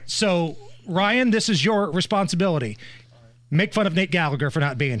 All right, so, Ryan, this is your responsibility. Make fun of Nate Gallagher for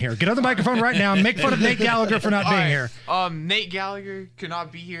not being here. Get on the microphone right now and make fun of Nate Gallagher for not being here. Nate Gallagher could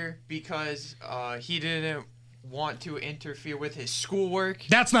not be here because he didn't want to interfere with his schoolwork.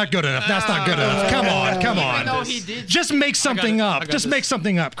 That's not good enough. That's not good enough. Come on. No, he did. Just make something up. Just make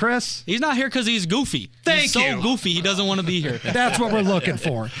something up, Chris. He's not here because he's goofy. He's so goofy, he doesn't want to be here. That's what we're looking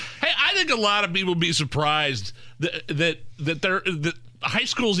for. Hey, I think a lot of people be surprised that high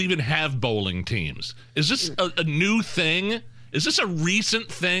schools even have bowling teams. Is this a new thing? Is this a recent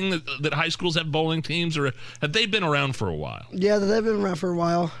thing that high schools have bowling teams, or have they been around for a while? Yeah, they've been around for a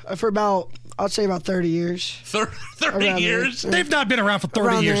while. For about, I'd say about 30 years. 30 years? They've not been around for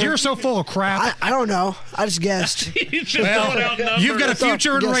 30 years. There. You're so full of crap. I don't know. I just guessed. You've got a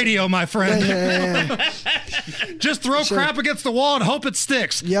future in radio, my friend. Yeah. Just throw crap against the wall and hope it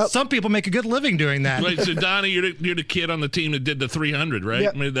sticks. Yep. Some people make a good living doing that. Wait, so Donnie, you're the kid on the team that did the 300, right?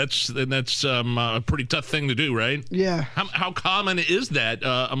 Yep. I mean, that's a pretty tough thing to do, right? Yeah. How common is that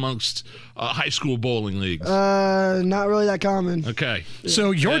amongst high school bowling leagues? Not really that common. Okay.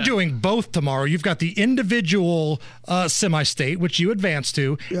 So you're doing both tomorrow. You've got the individual semi-state, which you advanced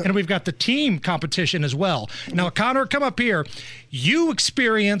to, and we've got the team competition as well. Now, Connor, come up here. You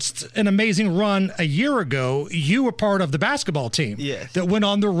experienced an amazing run a year ago. You were part of the basketball team that went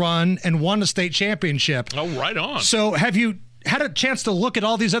on the run and won a state championship. Oh, right on. So have you had a chance to look at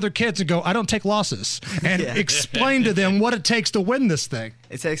all these other kids and go, I don't take losses, and explain to them what it takes to win this thing?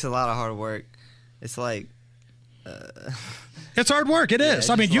 It takes a lot of hard work. It's like... it's hard work. It is.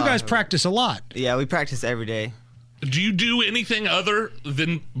 I mean, you guys practice a lot. Yeah, we practice every day. Do you do anything other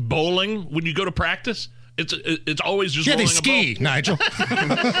than bowling when you go to practice? It's always just rolling they ski, Nigel.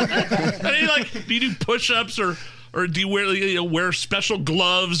 I mean, do you do push-ups or do you wear special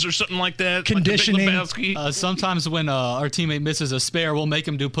gloves or something like that? Conditioning. Like sometimes when our teammate misses a spare, we'll make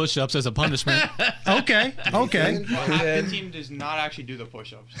him do push-ups as a punishment. Okay. The team does not actually do the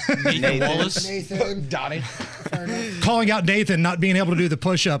push-ups. Nathan Wallace. Nathan. Donnie. calling out Nathan not being able to do the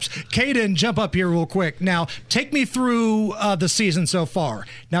push-ups. Caden, jump up here real quick. Now, take me through the season so far.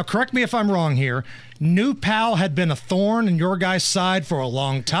 Now, correct me if I'm wrong here. New Pal had been a thorn in your guys' side for a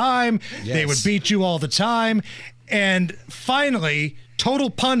long time. Yes. They would beat you all the time. And finally, total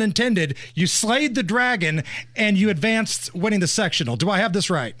pun intended, you slayed the dragon and you advanced winning the sectional. Do I have this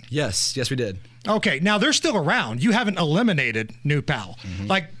right? Yes, we did. Okay, now they're still around. You haven't eliminated New Pal.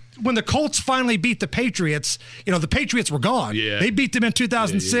 Like, when the Colts finally beat the Patriots, the Patriots were gone. Yeah. They beat them in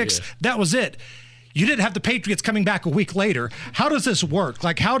 2006. Yeah. That was it. You didn't have the Patriots coming back a week later. How does this work?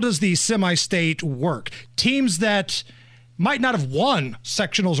 Like, how does the semi-state work? Teams that might not have won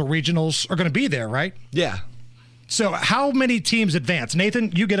sectionals or regionals are going to be there, right? Yeah. So how many teams advance?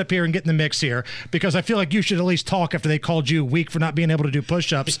 Nathan, you get up here and get in the mix here, because I feel like you should at least talk after they called you weak for not being able to do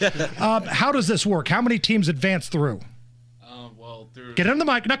push-ups. How does this work? How many teams advance through? Get in the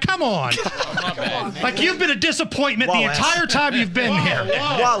mic. Now, come on. Like, you've been a disappointment the entire time you've been here.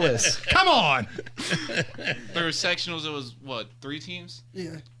 Wallace. Come on. Through sectionals, it was, 3 teams?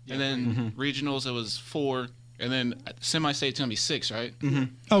 Yeah. And then regionals, it was 4. And then semi-state's going to be 6, right?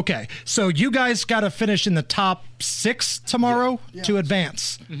 Okay. So you guys got to finish in the top 6 tomorrow to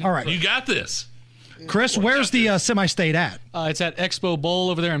advance. All right. You got this. Chris, where's the semi-state at? It's at Expo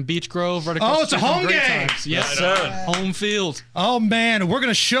Bowl over there in Beach Grove. Right across It's the a street from home Great game. Times. Yes, sir. Home field. Oh, man. We're going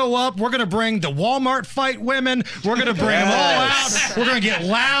to show up. We're going to bring the Walmart fight women. We're going to bring them all out. We're going to get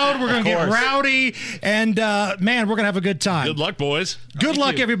loud. We're going to get rowdy. And, man, we're going to have a good time. Good luck, boys. Good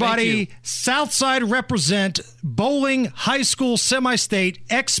luck, everybody. Southside represent Bowling High School Semi-State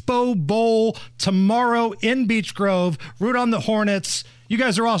Expo Bowl tomorrow in Beach Grove. Root on the Hornets. You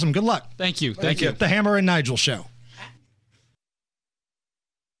guys are awesome. Good luck. Thank you. Thank you. The Hammer and Nigel Show.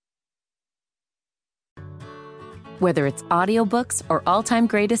 Whether it's audiobooks or all-time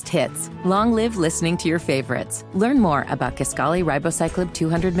greatest hits, long live listening to your favorites. Learn more about Kisqali Ribociclib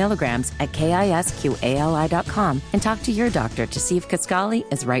 200 milligrams at KISQALI.com and talk to your doctor to see if Kisqali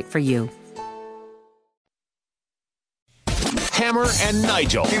is right for you. Hammer and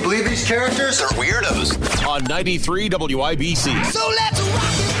Nigel. Do you believe these characters are weirdos? On 93 WIBC. So let's rock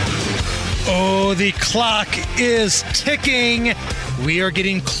it! Oh, the clock is ticking. We are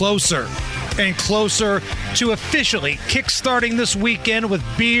getting closer and closer to officially kickstarting this weekend with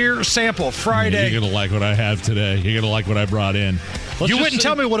Beer Sample Friday. You're going to like what I have today. You're going to like what I brought in. You wouldn't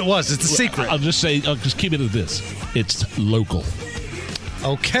tell me what it was. It's a secret. I'll just keep it at this. It's local.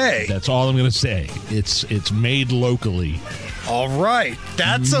 Okay. That's all I'm going to say. It's made locally. All right.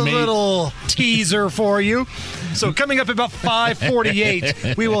 That's a little teaser for you. So coming up about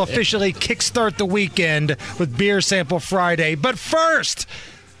 5:48, we will officially kickstart the weekend with Beer Sample Friday. But first,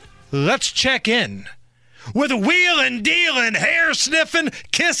 let's check in with wheelin', dealin', hair sniffing,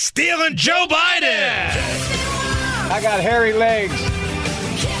 kiss stealing Joe Biden. I got hairy legs.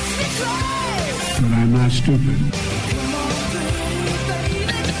 But I'm not stupid.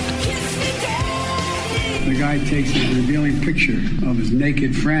 The guy takes a revealing picture of his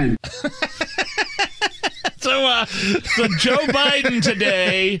naked friend. So Joe Biden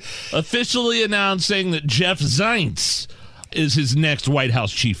today officially announcing that Jeff Zients is his next White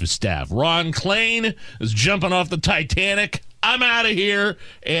House chief of staff. Ron Klain is jumping off the Titanic. I'm out of here.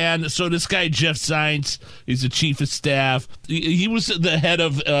 And so this guy, Jeff Zients, he's the chief of staff. He was the head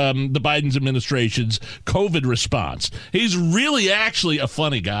of the Biden's administration's COVID response. He's really actually a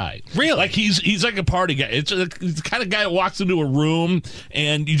funny guy. Really? Like he's like a party guy. It's the kind of guy that walks into a room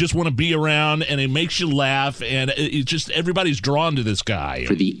and you just want to be around and it makes you laugh. And it's just everybody's drawn to this guy.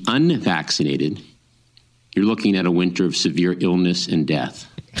 For the unvaccinated, you're looking at a winter of severe illness and death.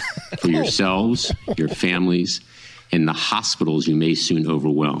 For yourselves, your families, and the hospitals you may soon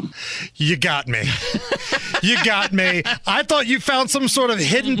overwhelm. You got me. You got me. I thought you found some sort of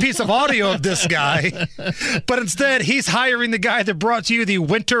hidden piece of audio of this guy, but instead he's hiring the guy that brought to you the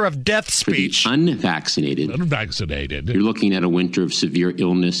winter of death speech. For the unvaccinated, you're looking at a winter of severe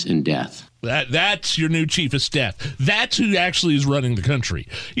illness and death. That's your new chief of staff. That's who actually is running the country.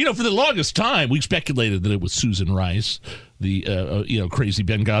 You know, for the longest time, we speculated that it was Susan Rice, the crazy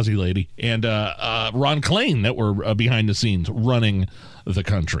Benghazi lady, and Ron Klain that were behind the scenes running the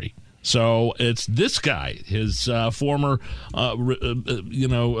country. So it's this guy, his former, head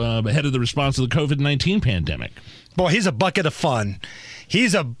of the response to the COVID-19 pandemic. Boy, he's a bucket of fun.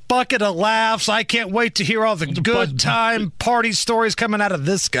 He's a bucket of laughs. I can't wait to hear all the good time party stories coming out of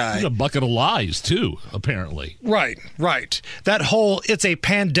this guy. He's a bucket of lies, too, apparently. Right. That whole, it's a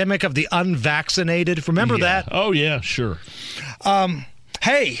pandemic of the unvaccinated. Remember that? Oh, yeah, sure.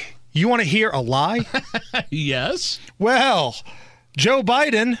 Hey, you want to hear a lie? Yes. Well, Joe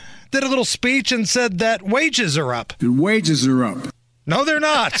Biden did a little speech and said that wages are up. And wages are up. No, they're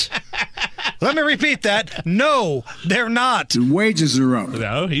not. Let me repeat that. No, they're not. And wages are up.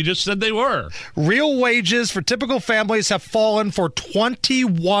 No, he just said they were. Real wages for typical families have fallen for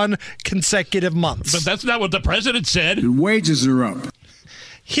 21 consecutive months. But that's not what the president said. And wages are up.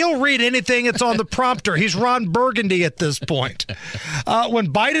 He'll read anything that's on the prompter. He's Ron Burgundy at this point.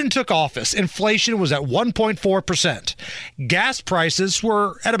 When Biden took office, inflation was at 1.4%. Gas prices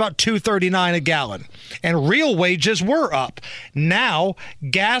were at about $2.39 a gallon, and real wages were up. Now,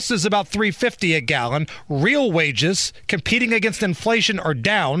 gas is about $3.50 a gallon. Real wages competing against inflation are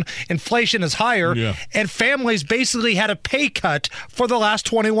down. Inflation is higher, and families basically had a pay cut for the last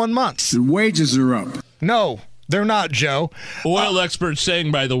 21 months. And wages are up. No. They're not, Joe. Oil experts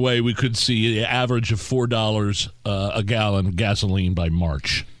saying, by the way, we could see an average of $4 a gallon of gasoline by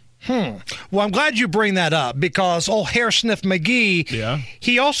March. Well, I'm glad you bring that up because old Hair Sniff McGee,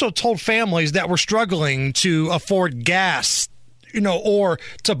 he also told families that were struggling to afford gas, or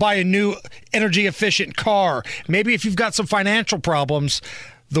to buy a new energy-efficient car. Maybe if you've got some financial problems,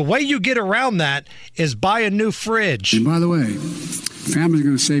 the way you get around that is buy a new fridge. And by the way, families are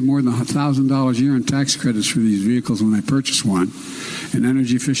going to save more than $1,000 a year in tax credits for these vehicles when they purchase one, and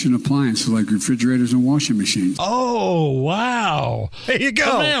energy-efficient appliances like refrigerators and washing machines. Oh, wow. There you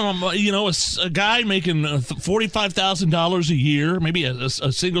go. Man, a guy making $45,000 a year, maybe a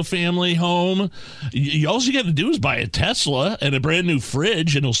single-family home, all you got to do is buy a Tesla and a brand-new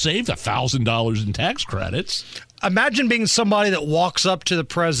fridge, and he'll save $1,000 in tax credits. Imagine being somebody that walks up to the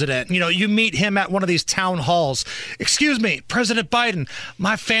president. You meet him at one of these town halls. Excuse me, President Biden,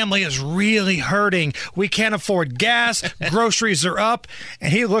 my family is really hurting. We can't afford gas. Groceries are up.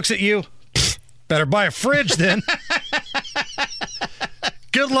 And he looks at you. Better buy a fridge then.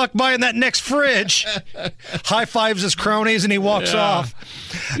 Good luck buying that next fridge. High fives his cronies and he walks off.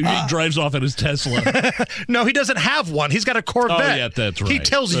 He drives off in his Tesla. No, he doesn't have one. He's got a Corvette. Oh, yeah, that's right. He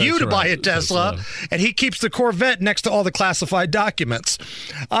tells you to buy a Tesla, and he keeps the Corvette next to all the classified documents.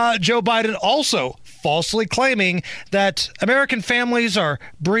 Joe Biden also falsely claiming that American families are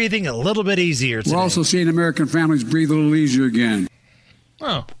breathing a little bit easier today. We're also seeing American families breathe a little easier again.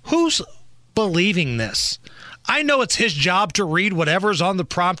 Oh, who's believing this? I know it's his job to read whatever's on the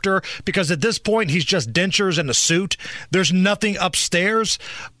prompter because at this point he's just dentures in a suit. There's nothing upstairs.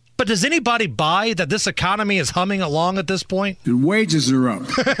 But does anybody buy that this economy is humming along at this point? And wages are up.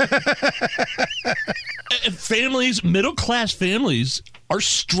 Families, middle-class families are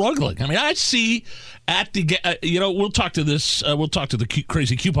struggling. I mean, I see at the, we'll talk to the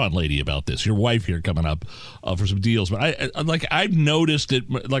crazy coupon lady about this, your wife here coming up for some deals. But I've noticed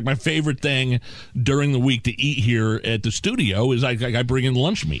it, like my favorite thing during the week to eat here at the studio is I bring in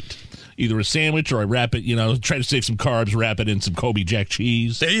lunch meat. Either a sandwich or I wrap it, try to save some carbs, wrap it in some Kobe Jack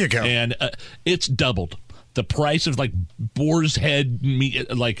cheese. There you go. And it's doubled. The price of boar's head meat,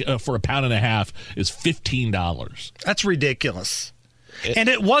 for £1.50 is $15. That's ridiculous. And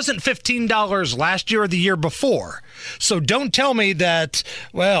it wasn't $15 last year or the year before. So don't tell me that,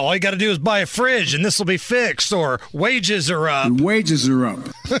 well, all you got to do is buy a fridge and this will be fixed, or wages are up. And wages are up.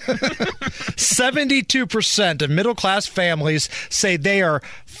 72% of middle-class families say they are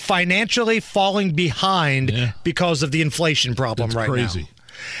financially falling behind because of the inflation problem. That's right crazy.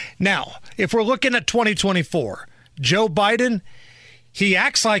 Now, if we're looking at 2024, Joe Biden, he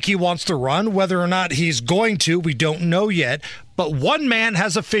acts like he wants to run. Whether or not he's going to, we don't know yet. But one man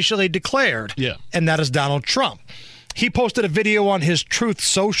has officially declared, and that is Donald Trump. He posted a video on his Truth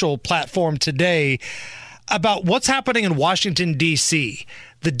Social platform today about what's happening in Washington, D.C.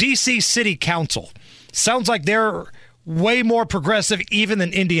 The D.C. City Council. Sounds like they're way more progressive even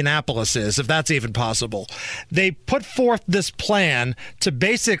than Indianapolis is, if that's even possible. They put forth this plan to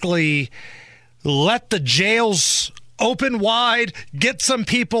basically let the jails open wide, get some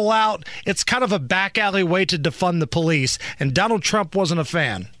people out. It's kind of a back alley way to defund the police, and Donald Trump wasn't a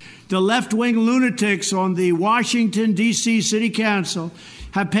fan. The left-wing lunatics on the Washington, D.C. City Council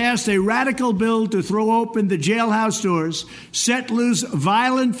have passed a radical bill to throw open the jailhouse doors, set loose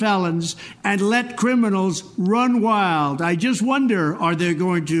violent felons, and let criminals run wild. I just wonder, are they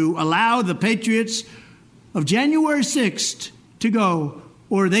going to allow the patriots of January 6th to go,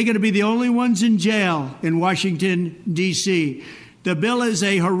 or are they going to be the only ones in jail in Washington, D.C.? The bill is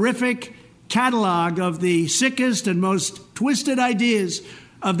a horrific catalog of the sickest and most twisted ideas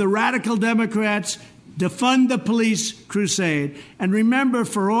of the radical Democrats Defund the police crusade. And remember,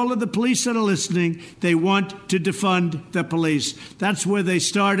 for all of the police that are listening, they want to defund the police. That's where they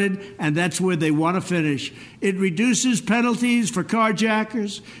started, and that's where they want to finish. It reduces penalties for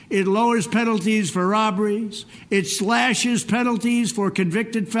carjackers. It lowers penalties for robberies. It slashes penalties for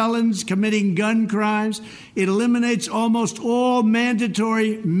convicted felons committing gun crimes. It eliminates almost all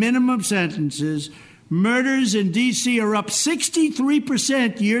mandatory minimum sentences. Murders in D.C. are up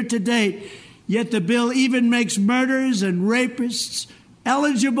 63% year to date. Yet the bill even makes murderers and rapists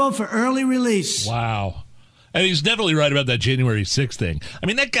eligible for early release. Wow. And he's definitely right about that January 6th thing. I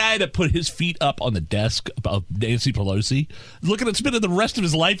mean, that guy that put his feet up on the desk of Nancy Pelosi, look at spending the rest of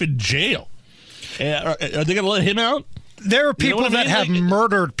his life in jail. Are they going to let him out? There are people that have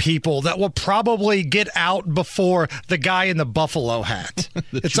murdered people that will probably get out before the guy in the buffalo hat.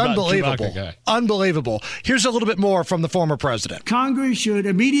 It's unbelievable. Unbelievable. Here's a little bit more from the former president. Congress should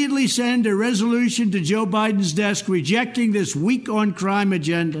immediately send a resolution to Joe Biden's desk rejecting this weak on crime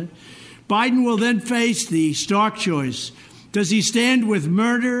agenda. Biden will then face the stark choice. Does he stand with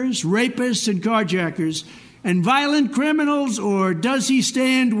murderers, rapists, and carjackers and violent criminals, or does he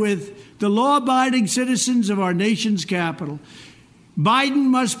stand with the law-abiding citizens of our nation's capital? Biden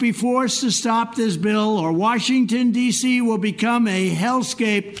must be forced to stop this bill, or Washington, D.C. will become a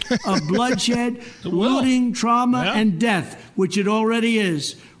hellscape of bloodshed, looting, trauma, and death, which it already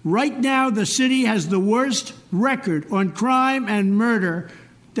is. Right now, the city has the worst record on crime and murder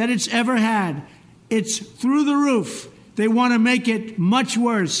that it's ever had. It's through the roof. They want to make it much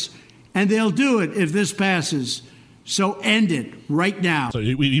worse, and they'll do it if this passes. So end it right now. So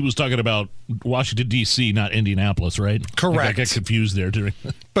he was talking about Washington, D.C., not Indianapolis, right? Correct. I got confused there.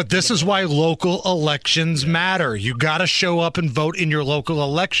 But this is why local elections matter. You got to show up and vote in your local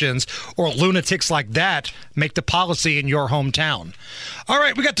elections, or lunatics like that make the policy in your hometown. All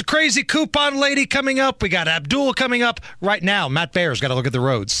right, we got the crazy coupon lady coming up. We got Abdul coming up. Right now, Matt Bayer's got to look at the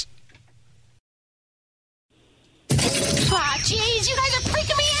roads. Jeez, you guys are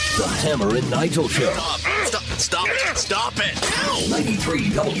freaking me out. The Hammer and Nigel Show. Stop it. 93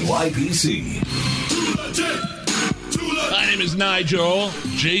 WIBC. My name is Nigel.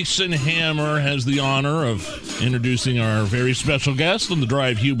 Jason Hammer has the honor of introducing our very special guest on the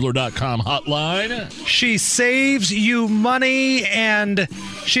DriveHubler.com hotline. She saves you money, and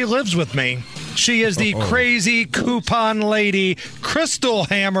she lives with me. She is the crazy coupon lady, Crystal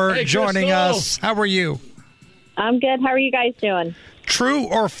Hammer, joining us. How are you? I'm good. How are you guys doing? True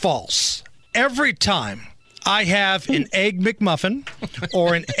or false? Every time I have an egg McMuffin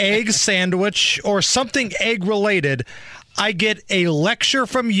or an egg sandwich or something egg-related, I get a lecture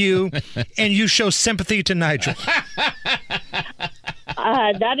from you, and you show sympathy to Nigel.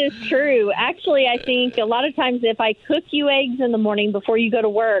 That is true. Actually, I think a lot of times if I cook you eggs in the morning before you go to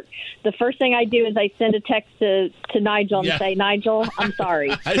work, the first thing I do is I send a text to Nigel and say, Nigel, I'm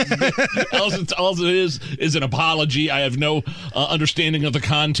sorry. All it is an apology. I have no understanding of the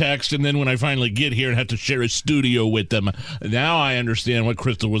context, and then when I finally get here and have to share a studio with them, now I understand what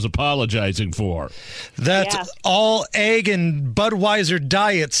Crystal was apologizing for. That all egg and Budweiser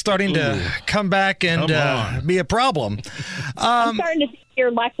diet starting to come back and be a problem. I'm starting to think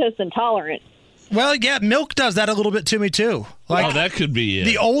you're lactose intolerant. Well, yeah, milk does that a little bit to me, too. That could be it.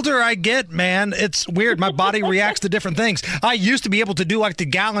 The older I get, man, it's weird. My body reacts to different things. I used to be able to do like the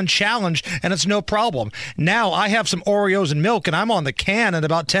gallon challenge, and it's no problem. Now I have some Oreos and milk, and I'm on the can in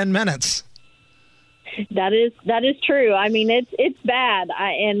about 10 minutes. That is true. I mean, it's bad.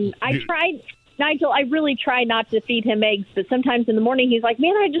 I tried... Nigel, I really try not to feed him eggs, but sometimes in the morning he's like,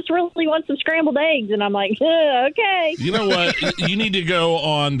 man, I just really want some scrambled eggs. And I'm like, okay. You know what? You need to go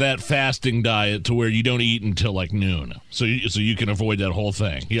on that fasting diet to where you don't eat until like noon. So you can avoid that whole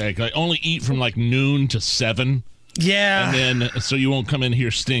thing. Yeah, like only eat from like noon to 7. Yeah. And then so you won't come in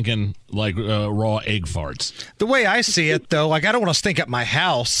here stinking like raw egg farts. The way I see it, though, like I don't want to stink up my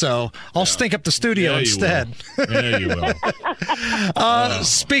house, so I'll stink up the studio instead. Yeah, you will.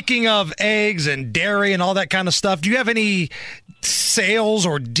 Speaking of eggs and dairy and all that kind of stuff, do you have any sales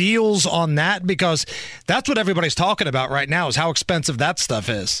or deals on that? Because that's what everybody's talking about right now is how expensive that stuff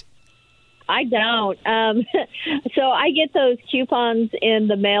is. I don't. So I get those coupons in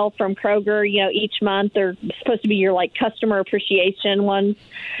the mail from Kroger, each month. They're supposed to be your like customer appreciation ones.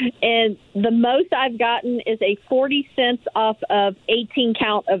 And the most I've gotten is a 40 cents off of 18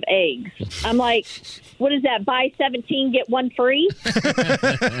 count of eggs. I'm like, what is that? Buy 17, get one free?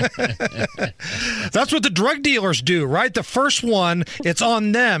 That's what the drug dealers do, right? The first one, it's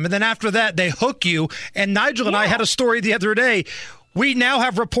on them. And then after that, they hook you. And Nigel and I had a story the other day. We now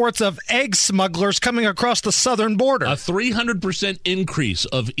have reports of egg smugglers coming across the southern border. A 300% increase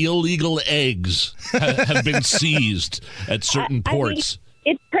of illegal eggs have been seized at certain ports.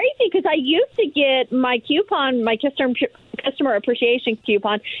 It's crazy because I used to get my coupon, my customer appreciation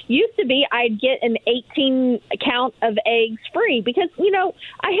coupon, used to be I'd get an 18 count of eggs free because,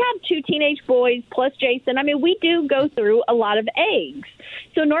 I have 2 teenage boys plus Jason. I mean, we do go through a lot of eggs.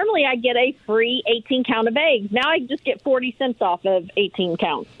 So normally I get a free 18 count of eggs. Now I just get 40 cents off of 18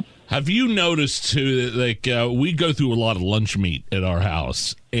 counts. Have you noticed, too, that we go through a lot of lunch meat at our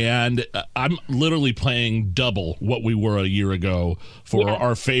house, and I'm literally paying double what we were a year ago for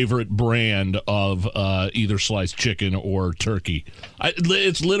our favorite brand of either sliced chicken or turkey.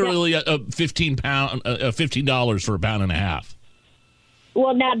 It's literally a $15 for a pound and a half.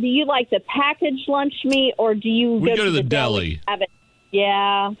 Well, now, do you like the packaged lunch meat, or do you go to the deli? Have it?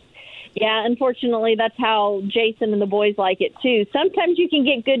 Yeah. Yeah, unfortunately, that's how Jason and the boys like it, too. Sometimes you can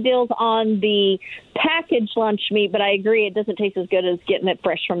get good deals on the packaged lunch meat, but I agree it doesn't taste as good as getting it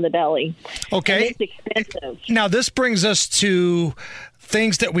fresh from the deli. Okay. And it's expensive. Now, this brings us to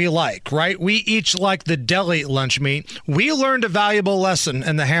things that we like, right? We each like the deli lunch meat. We learned a valuable lesson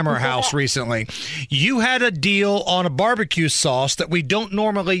in the Hammer House recently. You had a deal on a barbecue sauce that we don't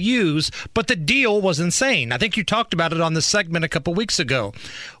normally use, but the deal was insane. I think you talked about it on this segment a couple weeks ago.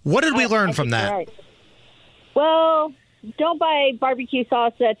 What did we learn from that? Right. Well, don't buy barbecue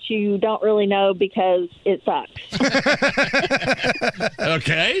sauce that you don't really know because it sucks.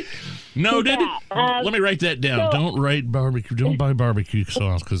 Okay. Noted. Let me write that down. Don't buy barbecue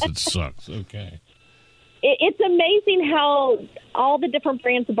sauce because it sucks. Okay. It's amazing how all the different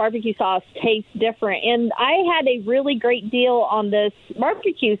brands of barbecue sauce taste different. And I had a really great deal on this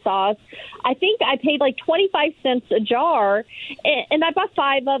barbecue sauce. I think I paid like 25 cents a jar, and I bought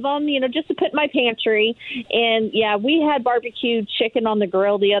 5 of them, just to put in my pantry. And, yeah, we had barbecue chicken on the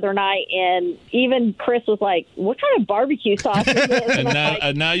grill the other night, and even Chris was like, what kind of barbecue sauce is this?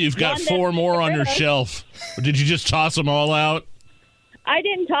 And now you've got 4 more on your shelf. Or did you just toss them all out? I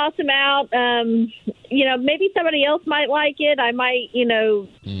didn't toss them out. Maybe somebody else might like it. I might,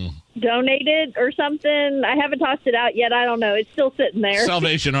 donate it or something. I haven't tossed it out yet. I don't know. It's still sitting there.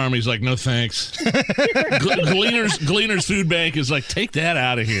 Salvation Army's like, no thanks. Gleaner's Food Bank is like, take that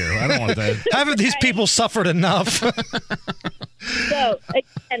out of here. I don't want that. Haven't these people suffered enough? So,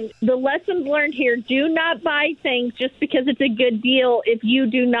 again, the lessons learned here, do not buy things just because it's a good deal if you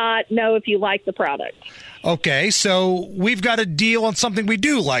do not know if you like the product. Okay, so we've got a deal on something we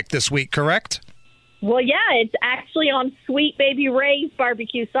do like this week, correct? Well, yeah, it's actually on Sweet Baby Ray's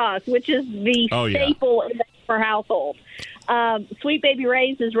barbecue sauce, which is the staple in the Hammer household. Sweet Baby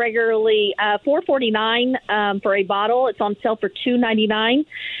Ray's is regularly $4.49 for a bottle. It's on sale for $2.99.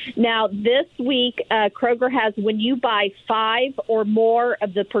 Now, this week, Kroger has, when you buy 5 or more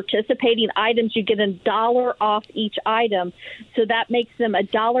of the participating items, you get $1 off each item. So that makes them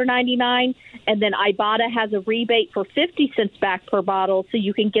 $1.99. And then Ibotta has a rebate for 50 cents back per bottle, so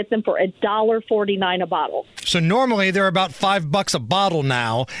you can get them for $1.49 a bottle. So normally they're about $5 a bottle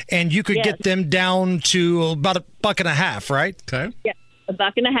now, and you could get them down to about $1.50, right? Okay. Yeah,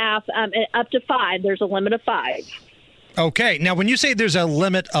 $1.50, and up to 5. There's a limit of 5. Okay. Now, when you say there's a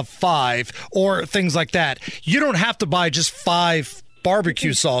limit of 5 or things like that, you don't have to buy just 5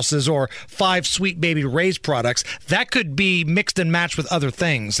 barbecue sauces or 5 Sweet Baby Ray's products. That could be mixed and matched with other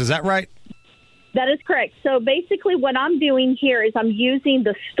things. Is that right? That is correct. So basically what I'm doing here is I'm using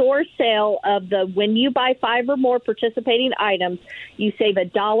the store sale of the when you buy 5 or more participating items, you save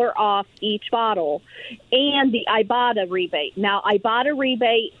 $1 off each bottle, and the Ibotta rebate. Now, Ibotta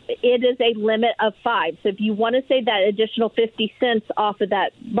rebate, it is a limit of 5. So if you want to save that additional 50 cents off of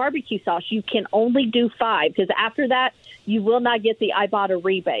that barbecue sauce, you can only do 5, because after that, you will not get the Ibotta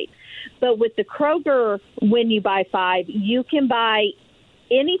rebate. But with the Kroger when you buy 5, you can buy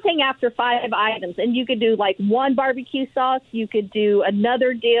anything after 5 items, and you could do like 1 barbecue sauce, you could do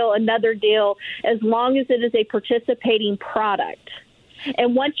another deal, as long as it is a participating product.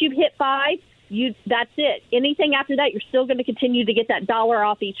 And once you've hit 5, that's it. Anything after that, you're still going to continue to get that $1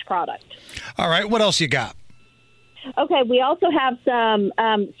 off each product. All right, what else you got? Okay, we also have some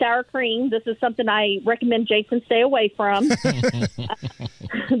sour cream. This is something I recommend Jason stay away from.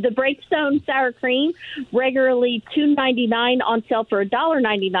 The Breakstone sour cream, regularly $2.99, on sale for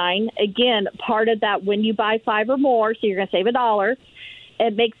 $1.99. Again, part of that when you buy 5 or more, so you're going to save $1.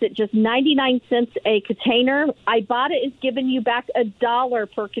 It makes it just 99 cents a container. Ibotta is giving you back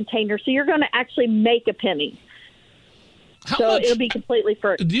 $1 per container, so you're going to actually make a penny. It'll be completely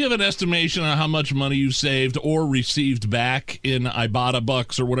free. Do you have an estimation on how much money you saved or received back in Ibotta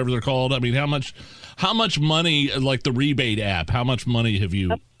bucks or whatever they're called? I mean, how much money, like the rebate app, how much money have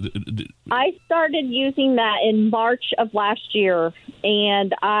you? I started using that in March of last year,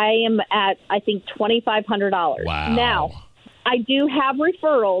 and I am at, I think, $2,500. Wow. Now, I do have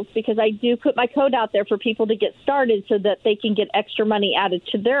referrals because I do put my code out there for people to get started so that they can get extra money added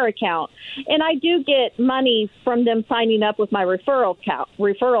to their account. And I do get money from them signing up with my referral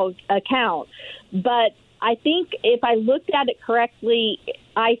account. But I think if I looked at it correctly,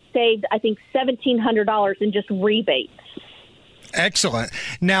 I saved, I think, $1,700 in just rebates. Excellent.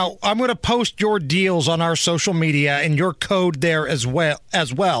 Now, I'm going to post your deals on our social media and your code there as well.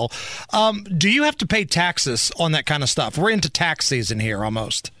 Do you have to pay taxes on that kind of stuff? We're into tax season here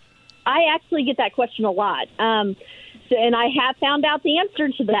almost. I actually get that question a lot. And I have found out the answer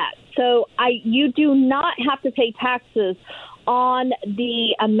to that. So you do not have to pay taxes on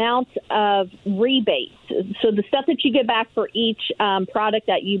the amount of rebates. So the stuff that you get back for each product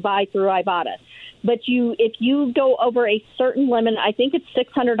that you buy through Ibotta. But if you go over a certain limit, I think it's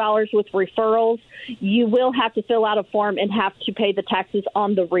 $600 with referrals, you will have to fill out a form and have to pay the taxes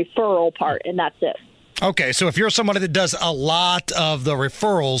on the referral part, and that's it. Okay, so if you're somebody that does a lot of the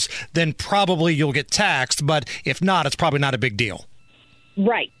referrals, then probably you'll get taxed. But if not, it's probably not a big deal.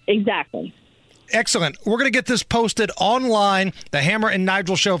 Right, exactly. Excellent. We're going to get this posted online, the Hammer and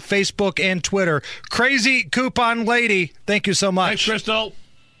Nigel Show, Facebook and Twitter. Crazy Coupon Lady, thank you so much. Thanks, Crystal.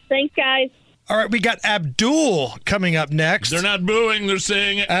 Thanks, guys. All right, we got Abdul coming up next. They're not booing, they're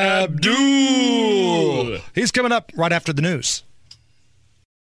saying Abdul. He's coming up right after the news.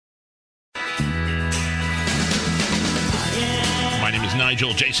 My name is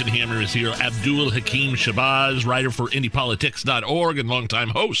Nigel. Jason Hammer is here. Abdul Hakim Shabazz, writer for IndyPolitics.org and longtime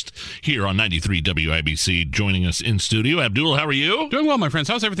host here on 93 WIBC, joining us in studio. Abdul, how are you? Doing well, my friends.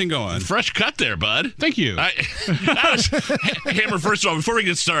 How's everything going? Fresh cut there, bud. Thank you. Hammer, first of all, before we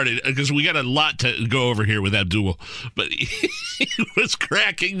get started, because we got a lot to go over here with Abdul, but he was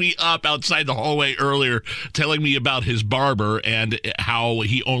cracking me up outside the hallway earlier, telling me about his barber and how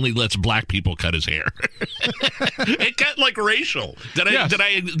he only lets black people cut his hair. It got like racial. Did I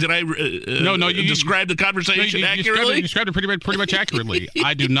describe the conversation accurately? You described it pretty much accurately.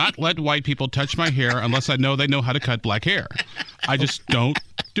 I do not let white people touch my hair unless I know they know how to cut black hair. I just don't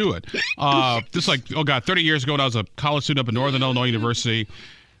do it. Just like, 30 years ago when I was a college student up at Northern Illinois University,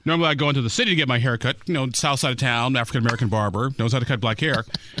 normally I'd go into the city to get my hair cut, south side of town, African-American barber, knows how to cut black hair.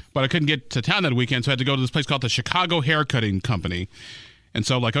 But I couldn't get to town that weekend, so I had to go to this place called the Chicago Hair Cutting Company. And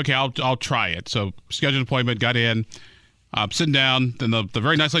so, okay, I'll try it. So scheduled an appointment, got in. Sitting down, then the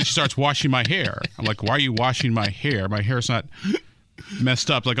very nice lady, she starts washing my hair. I'm like, why are you washing my hair? My hair's not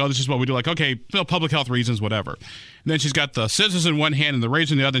messed up. Like, this is what we do. Like, okay, public health reasons, whatever. And then she's got the scissors in one hand and the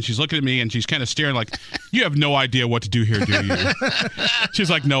razor in the other, and she's looking at me, and she's kind of staring like, you have no idea what to do here, do you? She's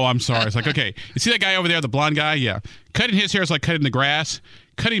like, no, I'm sorry. It's like, okay, you see that guy over there, the blonde guy? Yeah. Cutting his hair is like cutting the grass.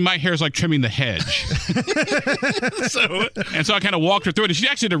 Cutting my hair is like trimming the hedge. So I kind of walked her through it, and she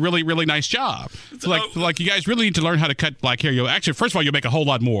actually did a really, really nice job. So like you guys really need to learn how to cut black hair. Actually, first of all, you'll make a whole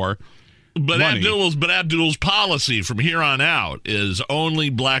lot more. But Abdul's policy from here on out is only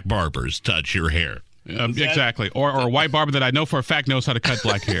black barbers touch your hair. Exactly. Or a white barber that I know for a fact knows how to cut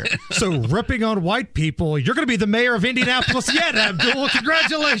black hair. So ripping on white people, you're going to be the mayor of Indianapolis yet, Abdul.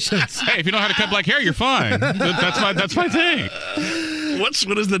 Congratulations. Hey, if you know how to cut black hair, you're fine. That's my thing. What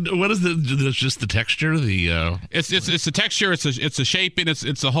is just the texture? It's the texture. It's the shape, and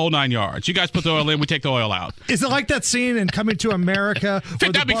it's the whole 9 yards. You guys put the oil in, we take the oil out. Is it like that scene in Coming to America?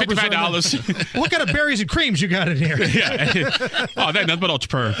 That'd be $55. What kind of berries and creams you got in here? Yeah. Oh, that nothing but ultra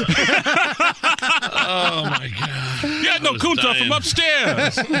perm. Oh my God! You had no kunta from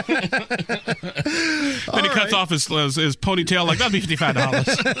upstairs. Then he cuts off his ponytail. Like, that'd be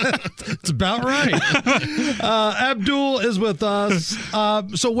 $55. It's about right. Abdul is with us.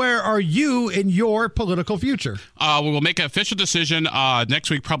 So where are you in your political future? We will make an official decision next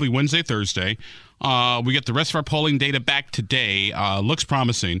week, probably Wednesday, Thursday. We get the rest of our polling data back today. Looks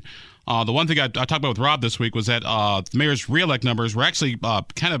promising. The one thing I talked about with Rob this week was that the mayor's reelect numbers were actually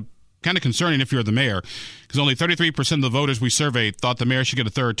kind of concerning if you're the mayor, because only 33% of the voters we surveyed thought the mayor should get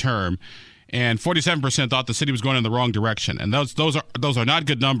a third term, and 47% thought the city was going in the wrong direction. And those are not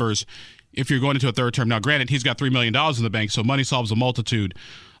good numbers if you're going into a third term. Now, granted, he's got $3 million in the bank, so money solves a multitude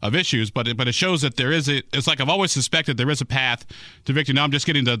of issues, but it shows that there is it's like I've always suspected there is a path to victory. Now I'm just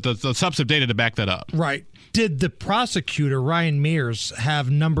getting the substantive data to back that up. Right. Did the prosecutor, Ryan Mears,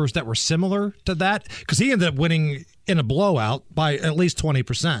 have numbers that were similar to that? Because he ended up winning in a blowout by at least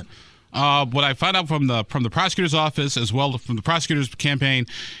 20%. What I found out from the prosecutor's office, as well from the prosecutor's campaign,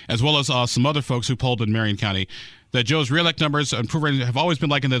 as well as some other folks who polled in Marion County, that Joe's reelect numbers and approval ratings have always been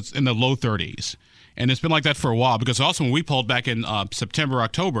like in the low 30s. And it's been like that for a while, because also when we polled back in September,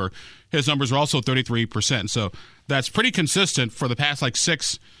 October, his numbers were also 33%. So that's pretty consistent for the past like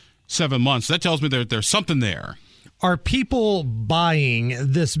 6-7 months. That tells me there's something there. Are people buying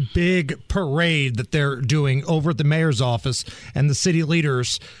this big parade that they're doing over at the mayor's office and the city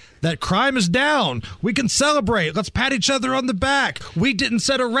leaders that crime is down? We can celebrate. Let's pat each other on the back. We didn't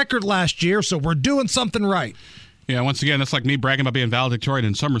set a record last year, so we're doing something right. Yeah, once again, that's like me bragging about being valedictorian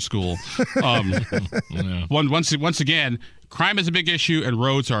in summer school. Once again, crime is a big issue and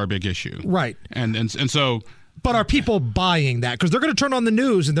roads are a big issue. Right. And so... But are people buying that? Because they're going to turn on the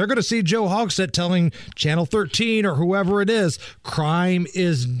news and they're going to see Joe Hogsett telling Channel 13 or whoever it is, crime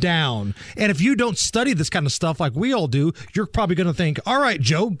is down. And if you don't study this kind of stuff like we all do, you're probably going to think, all right,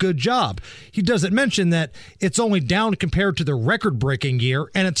 Joe, good job. He doesn't mention that it's only down compared to the record-breaking year,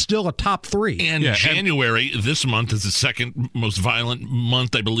 and it's still a top 3. And January, this month, is the second most violent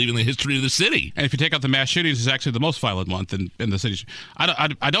month, I believe, in the history of the city. And if you take out the mass shootings, it's actually the most violent month in the city.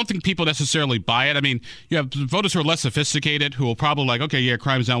 I don't think people necessarily buy it. I mean, you have voters who are less sophisticated who will probably like, okay, yeah,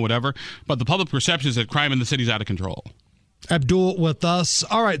 crime's down, whatever. But the public perception is that crime in the city is out of control. Abdul with us.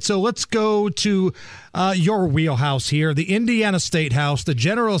 All right, so let's go to your wheelhouse here, the Indiana State House, the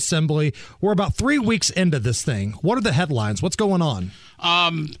General Assembly. We're about 3 weeks into this thing. What are the headlines? What's going on?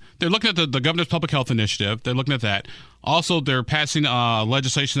 They're looking at the governor's public health initiative. They're looking at that. Also, they're passing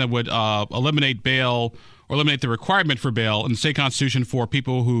legislation that would eliminate bail or eliminate the requirement for bail in the state constitution for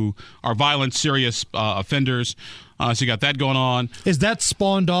people who are violent, serious offenders. So you got that going on. Is that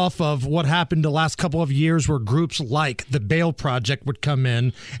spawned off of what happened the last couple of years where groups like the Bail Project would come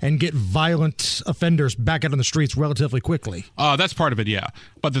in and get violent offenders back out on the streets relatively quickly? That's part of it, yeah.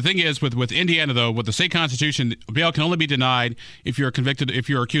 But the thing is, with Indiana, though, with the state constitution, bail can only be denied if you're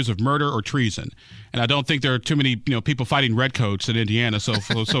accused of murder or treason. And I don't think there are too many people fighting redcoats in Indiana, so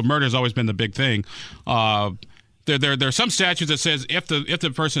murder has always been the big thing. There are some statutes that says if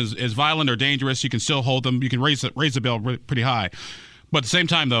the person is violent or dangerous, you can still hold them. You can raise the bail pretty high. But at the same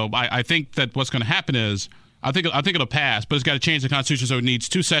time, though, I think that what's going to happen is I think it'll pass, but it's got to change the Constitution so it needs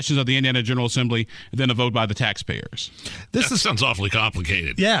 2 sessions of the Indiana General Assembly and then a vote by the taxpayers. That sounds awfully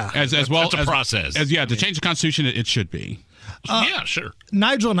complicated. Yeah, as well that's a process. To change the Constitution, it should be. Yeah, sure.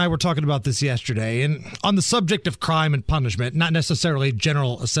 Nigel and I were talking about this yesterday, and on the subject of crime and punishment, not necessarily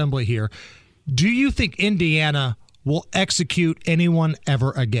General Assembly here. Do you think Indiana will execute anyone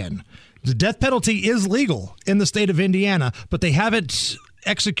ever again? The death penalty is legal in the state of Indiana, but they haven't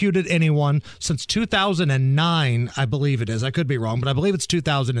executed anyone since 2009, I believe it is. I could be wrong, but I believe it's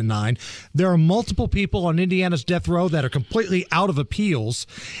 2009. There are multiple people on Indiana's death row that are completely out of appeals,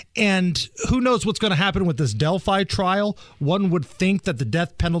 and who knows what's going to happen with this Delphi trial. One would think that the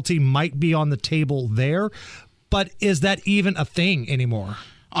death penalty might be on the table there, but is that even a thing anymore?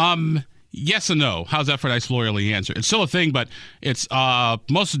 Yes and no. How's that for a nice lawyerly answer? It's still a thing, but it's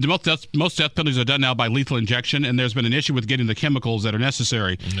most death penalties are done now by lethal injection, and there's been an issue with getting the chemicals that are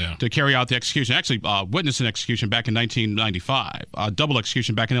necessary to carry out the execution. Actually, witnessed an execution back in 1995, a double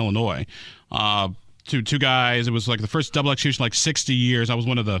execution back in Illinois. Two guys. It was like the first double execution in like 60 years. I was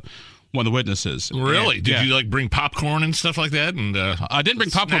one of the witnesses. Really? And, Did you like bring popcorn and stuff like that? And I didn't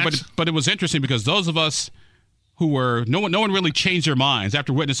bring popcorn, but it was interesting because those of us who were no one really changed their minds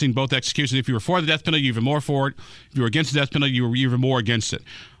after witnessing both executions. If you were for the death penalty, you were even more for it. If you were against the death penalty, you were even more against it.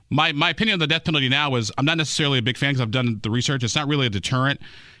 My opinion on the death penalty now is I'm not necessarily a big fan because I've done the research. It's not really a deterrent,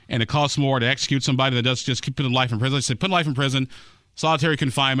 and it costs more to execute somebody than it does just keep putting life in prison. They say put life in prison, solitary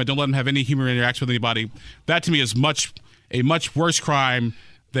confinement, don't let them have any human interaction with anybody. That to me is a much worse crime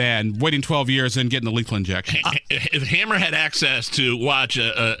than waiting 12 years and getting the lethal injection. If Hammer had access to watch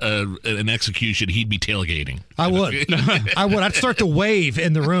an execution, he'd be tailgating. I would. I'd start to wave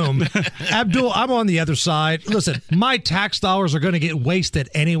in the room. Abdul, I'm on the other side. Listen, my tax dollars are going to get wasted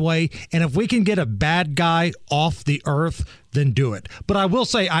anyway, and if we can get a bad guy off the earth, then do it. But I will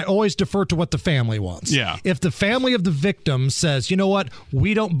say I always defer to what the family wants. Yeah. If the family of the victim says, you know what,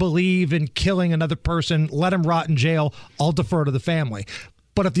 we don't believe in killing another person, let him rot in jail, I'll defer to the family.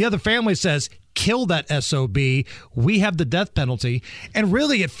 But if the other family says, kill that SOB, we have the death penalty, and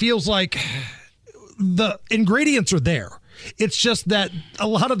really it feels like the ingredients are there. It's just that a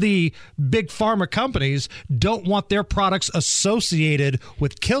lot of the big pharma companies don't want their products associated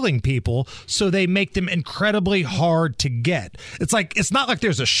with killing people, so they make them incredibly hard to get. It's not like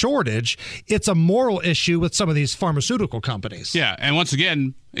there's a shortage. It's a moral issue with some of these pharmaceutical companies. Yeah, and once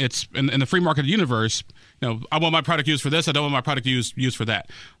again, It's in the free market universe. I want my product used for this. I don't want my product used for that.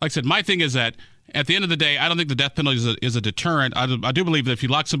 Like I said, my thing is that at the end of the day, I don't think the death penalty is a deterrent. I do believe that if you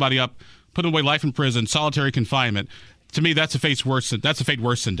lock somebody up, put them away life in prison, solitary confinement, to me, that's a fate worse than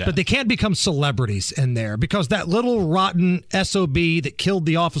death. But they can't become celebrities in there because that little rotten SOB that killed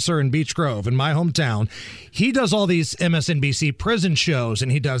the officer in Beech Grove in my hometown, he does all these MSNBC prison shows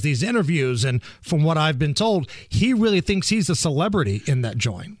and he does these interviews. And from what I've been told, he really thinks he's a celebrity in that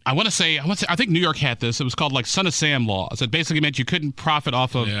joint. I think New York had this. It was called like Son of Sam laws. It basically meant you couldn't profit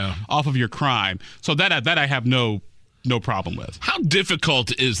off of your crime. So that I have no problem with. How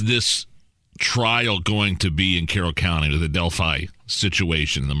difficult is this trial going to be in Carroll County, the Delphi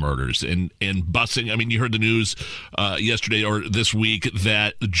situation, the murders and busing? I mean, you heard the news yesterday or this week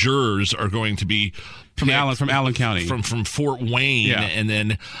that the jurors are going to be from Allen County, from Fort Wayne, and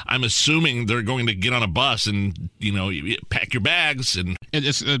then I'm assuming they're going to get on a bus and pack your bags. And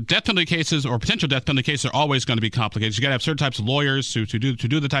it's death penalty cases or potential death penalty cases are always going to be complicated. You got to have certain types of lawyers to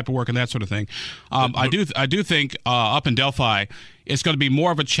do the type of work and that sort of thing. I do think up in Delphi, it's going to be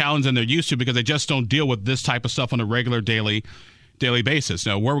more of a challenge than they're used to because they just don't deal with this type of stuff on a regular daily basis.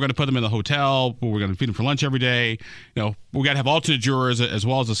 Where we're going to put them in the hotel, where we're going to feed them for lunch every day. We got to have alternate jurors as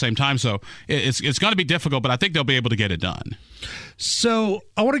well as the same time. So it's going to be difficult, but I think they'll be able to get it done. So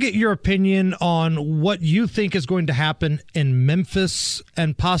I want to get your opinion on what you think is going to happen in Memphis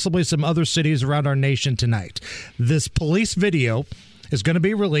and possibly some other cities around our nation tonight. This police video is going to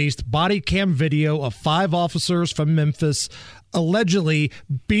be released, body cam video of 5 officers from Memphis allegedly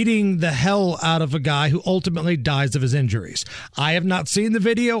beating the hell out of a guy who ultimately dies of his injuries. I have not seen the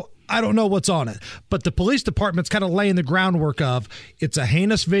video. I don't know what's on it. But the police department's kind of laying the groundwork of, it's a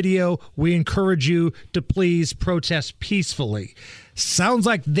heinous video. We encourage you to please protest peacefully. Sounds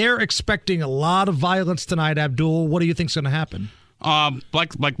like they're expecting a lot of violence tonight, Abdul. What do you think's going to happen?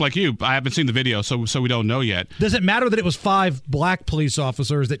 Like you, I haven't seen the video, so we don't know yet. Does it matter that it was 5 black police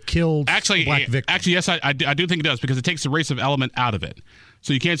officers that killed a black victim? Actually, yes, I do think it does because it takes the racial element out of it.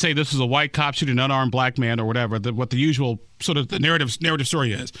 So you can't say this is a white cop shooting an unarmed black man or whatever. What the usual sort of the narrative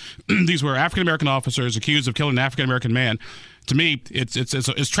story is. These were African American officers accused of killing an African American man. To me,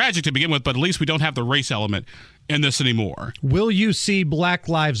 it's tragic to begin with, but at least we don't have the race element in this anymore. Will you see Black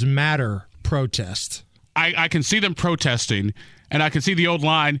Lives Matter protest? I can see them protesting. And I can see the old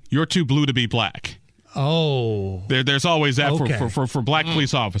line, "You're too blue to be black." Oh. There's always that for black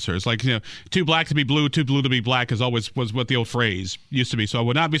police officers. Like, too black to be blue, too blue to be black was what the old phrase used to be. So I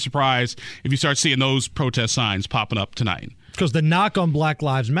would not be surprised if you start seeing those protest signs popping up tonight. Because the knock on Black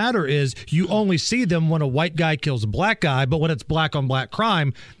Lives Matter is you only see them when a white guy kills a black guy, but when it's black on black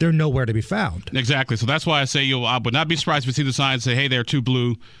crime, they're nowhere to be found. Exactly. So that's why I say I would not be surprised if you see the signs say, hey, they're too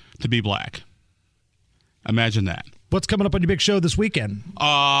blue to be black. Imagine that. What's coming up on your big show this weekend?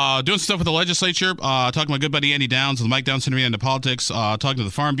 Doing stuff with the legislature, talking to my good buddy Andy Downs of the Mike Downs Center into Politics, talking to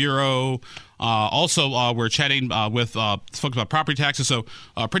the Farm Bureau. Also, we're chatting with folks about property taxes. So,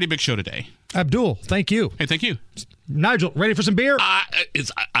 pretty big show today. Abdul, thank you. Hey, thank you. Nigel, ready for some beer?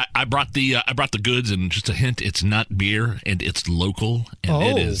 I brought the goods, and just a hint, it's not beer, and it's local, and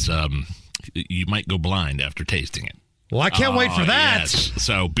it is. You might go blind after tasting it. Well, I can't wait for that. Yes.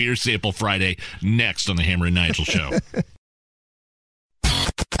 So, Beer Sample Friday next on the Hammer and Nigel Show.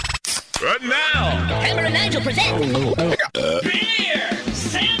 Right now, Hammer and Nigel present Beer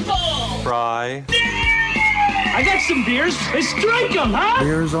Sample Fry. I got some beers. Let's drink them, huh?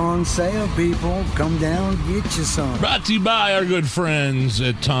 Beers on sale, people. Come down, get you some. Brought to you by our good friends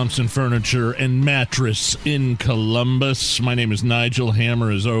at Thompson Furniture and Mattress in Columbus. My name is Nigel. Hammer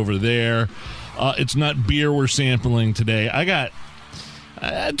is over there. It's not beer we're sampling today. I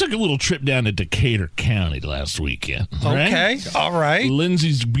took a little trip down to Decatur County last weekend. Okay, all right.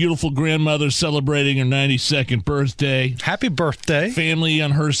 Lindsay's beautiful grandmother celebrating her 92nd birthday. Happy birthday. Family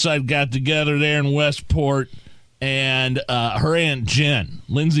on her side got together there in Westport, and her Aunt Jen,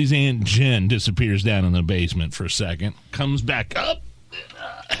 Lindsay's Aunt Jen, disappears down in the basement for a second, comes back up.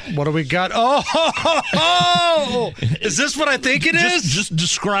 What do we got? Oh, is this what I think it is? Just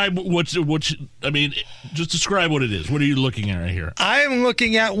describe just describe what it is. What are you looking at right here? I am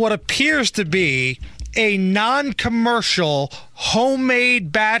looking at what appears to be a non-commercial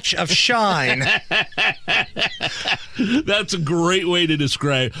homemade batch of Shine. That's a great way to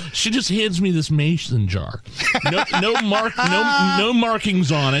describe. She just hands me this mason jar. No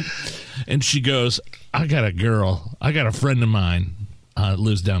markings on it. And she goes, I got a friend of mine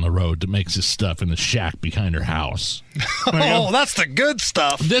lives down the road that makes this stuff in the shack behind her house. Oh, that's the good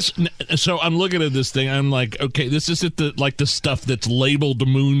stuff. So I'm looking at this thing. I'm like, okay, this isn't the stuff that's labeled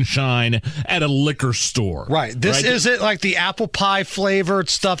moonshine at a liquor store. Right. This isn't like the apple pie flavored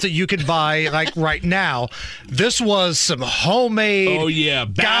stuff that you can buy like right now. This was some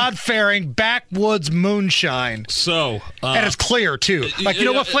homemade, God-fearing backwoods moonshine. So, and it's clear too. Like, you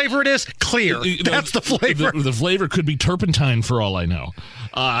know what flavor it is? Clear. That's the flavor. The flavor could be turpentine for all I know.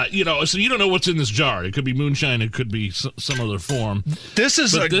 So you don't know what's in this jar. It could be moonshine. It could be some other form. This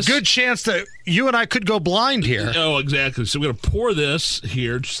is good chance that you and I could go blind here. Oh, exactly. So we're going to pour this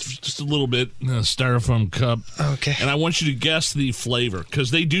here, just a little bit, in a styrofoam cup. Okay. And I want you to guess the flavor,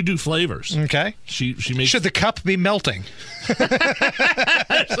 because they do flavors. Okay. She makes. Should the cup be melting?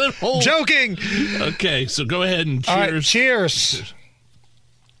 Joking. Okay, so go ahead and cheers. All right, cheers.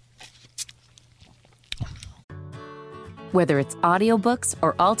 Whether it's audiobooks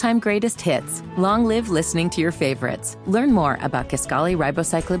or all-time greatest hits, long live listening to your favorites. Learn more about Kisqali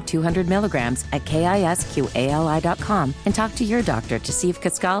Ribociclib 200 milligrams at KISQALI.com and talk to your doctor to see if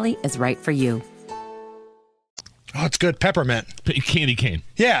Kisqali is right for you. Oh, it's good. Peppermint. Candy cane.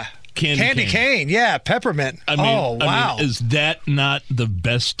 Yeah. Candy cane. Yeah, peppermint. Wow. I mean, is that not the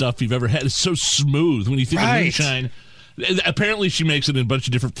best stuff you've ever had? It's so smooth when you think of moonshine. Apparently, she makes it in a bunch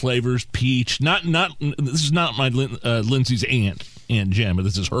of different flavors. Peach. This is not my Lindsay's Aunt Gemma.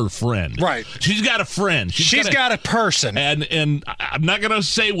 This is her friend. Right. She's got a friend. She's got a person. And I'm not going to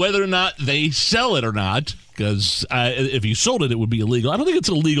say whether or not they sell it or not, because if you sold it, it would be illegal. I don't think it's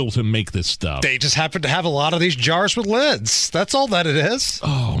illegal to make this stuff. They just happen to have a lot of these jars with lids. That's all that it is.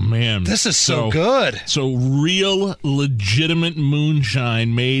 Oh, man. This is so good. So real, legitimate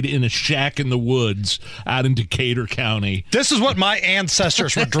moonshine made in a shack in the woods out in Decatur County. This is what my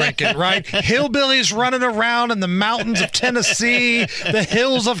ancestors were drinking, right? Hillbillies running around in the mountains of Tennessee, the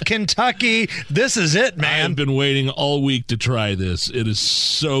hills of Kentucky. This is it, man. I've been waiting all week to try this. It is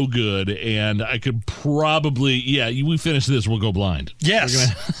so good, and I could probably, we finish this, we'll go blind.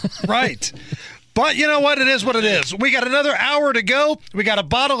 Yes, right. But you know what? It is what it is. We got another hour to go. We got a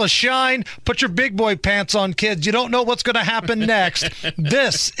bottle of Shine. Put your big boy pants on, kids. You don't know what's going to happen next.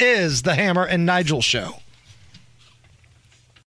 This is the Hammer and Nigel Show.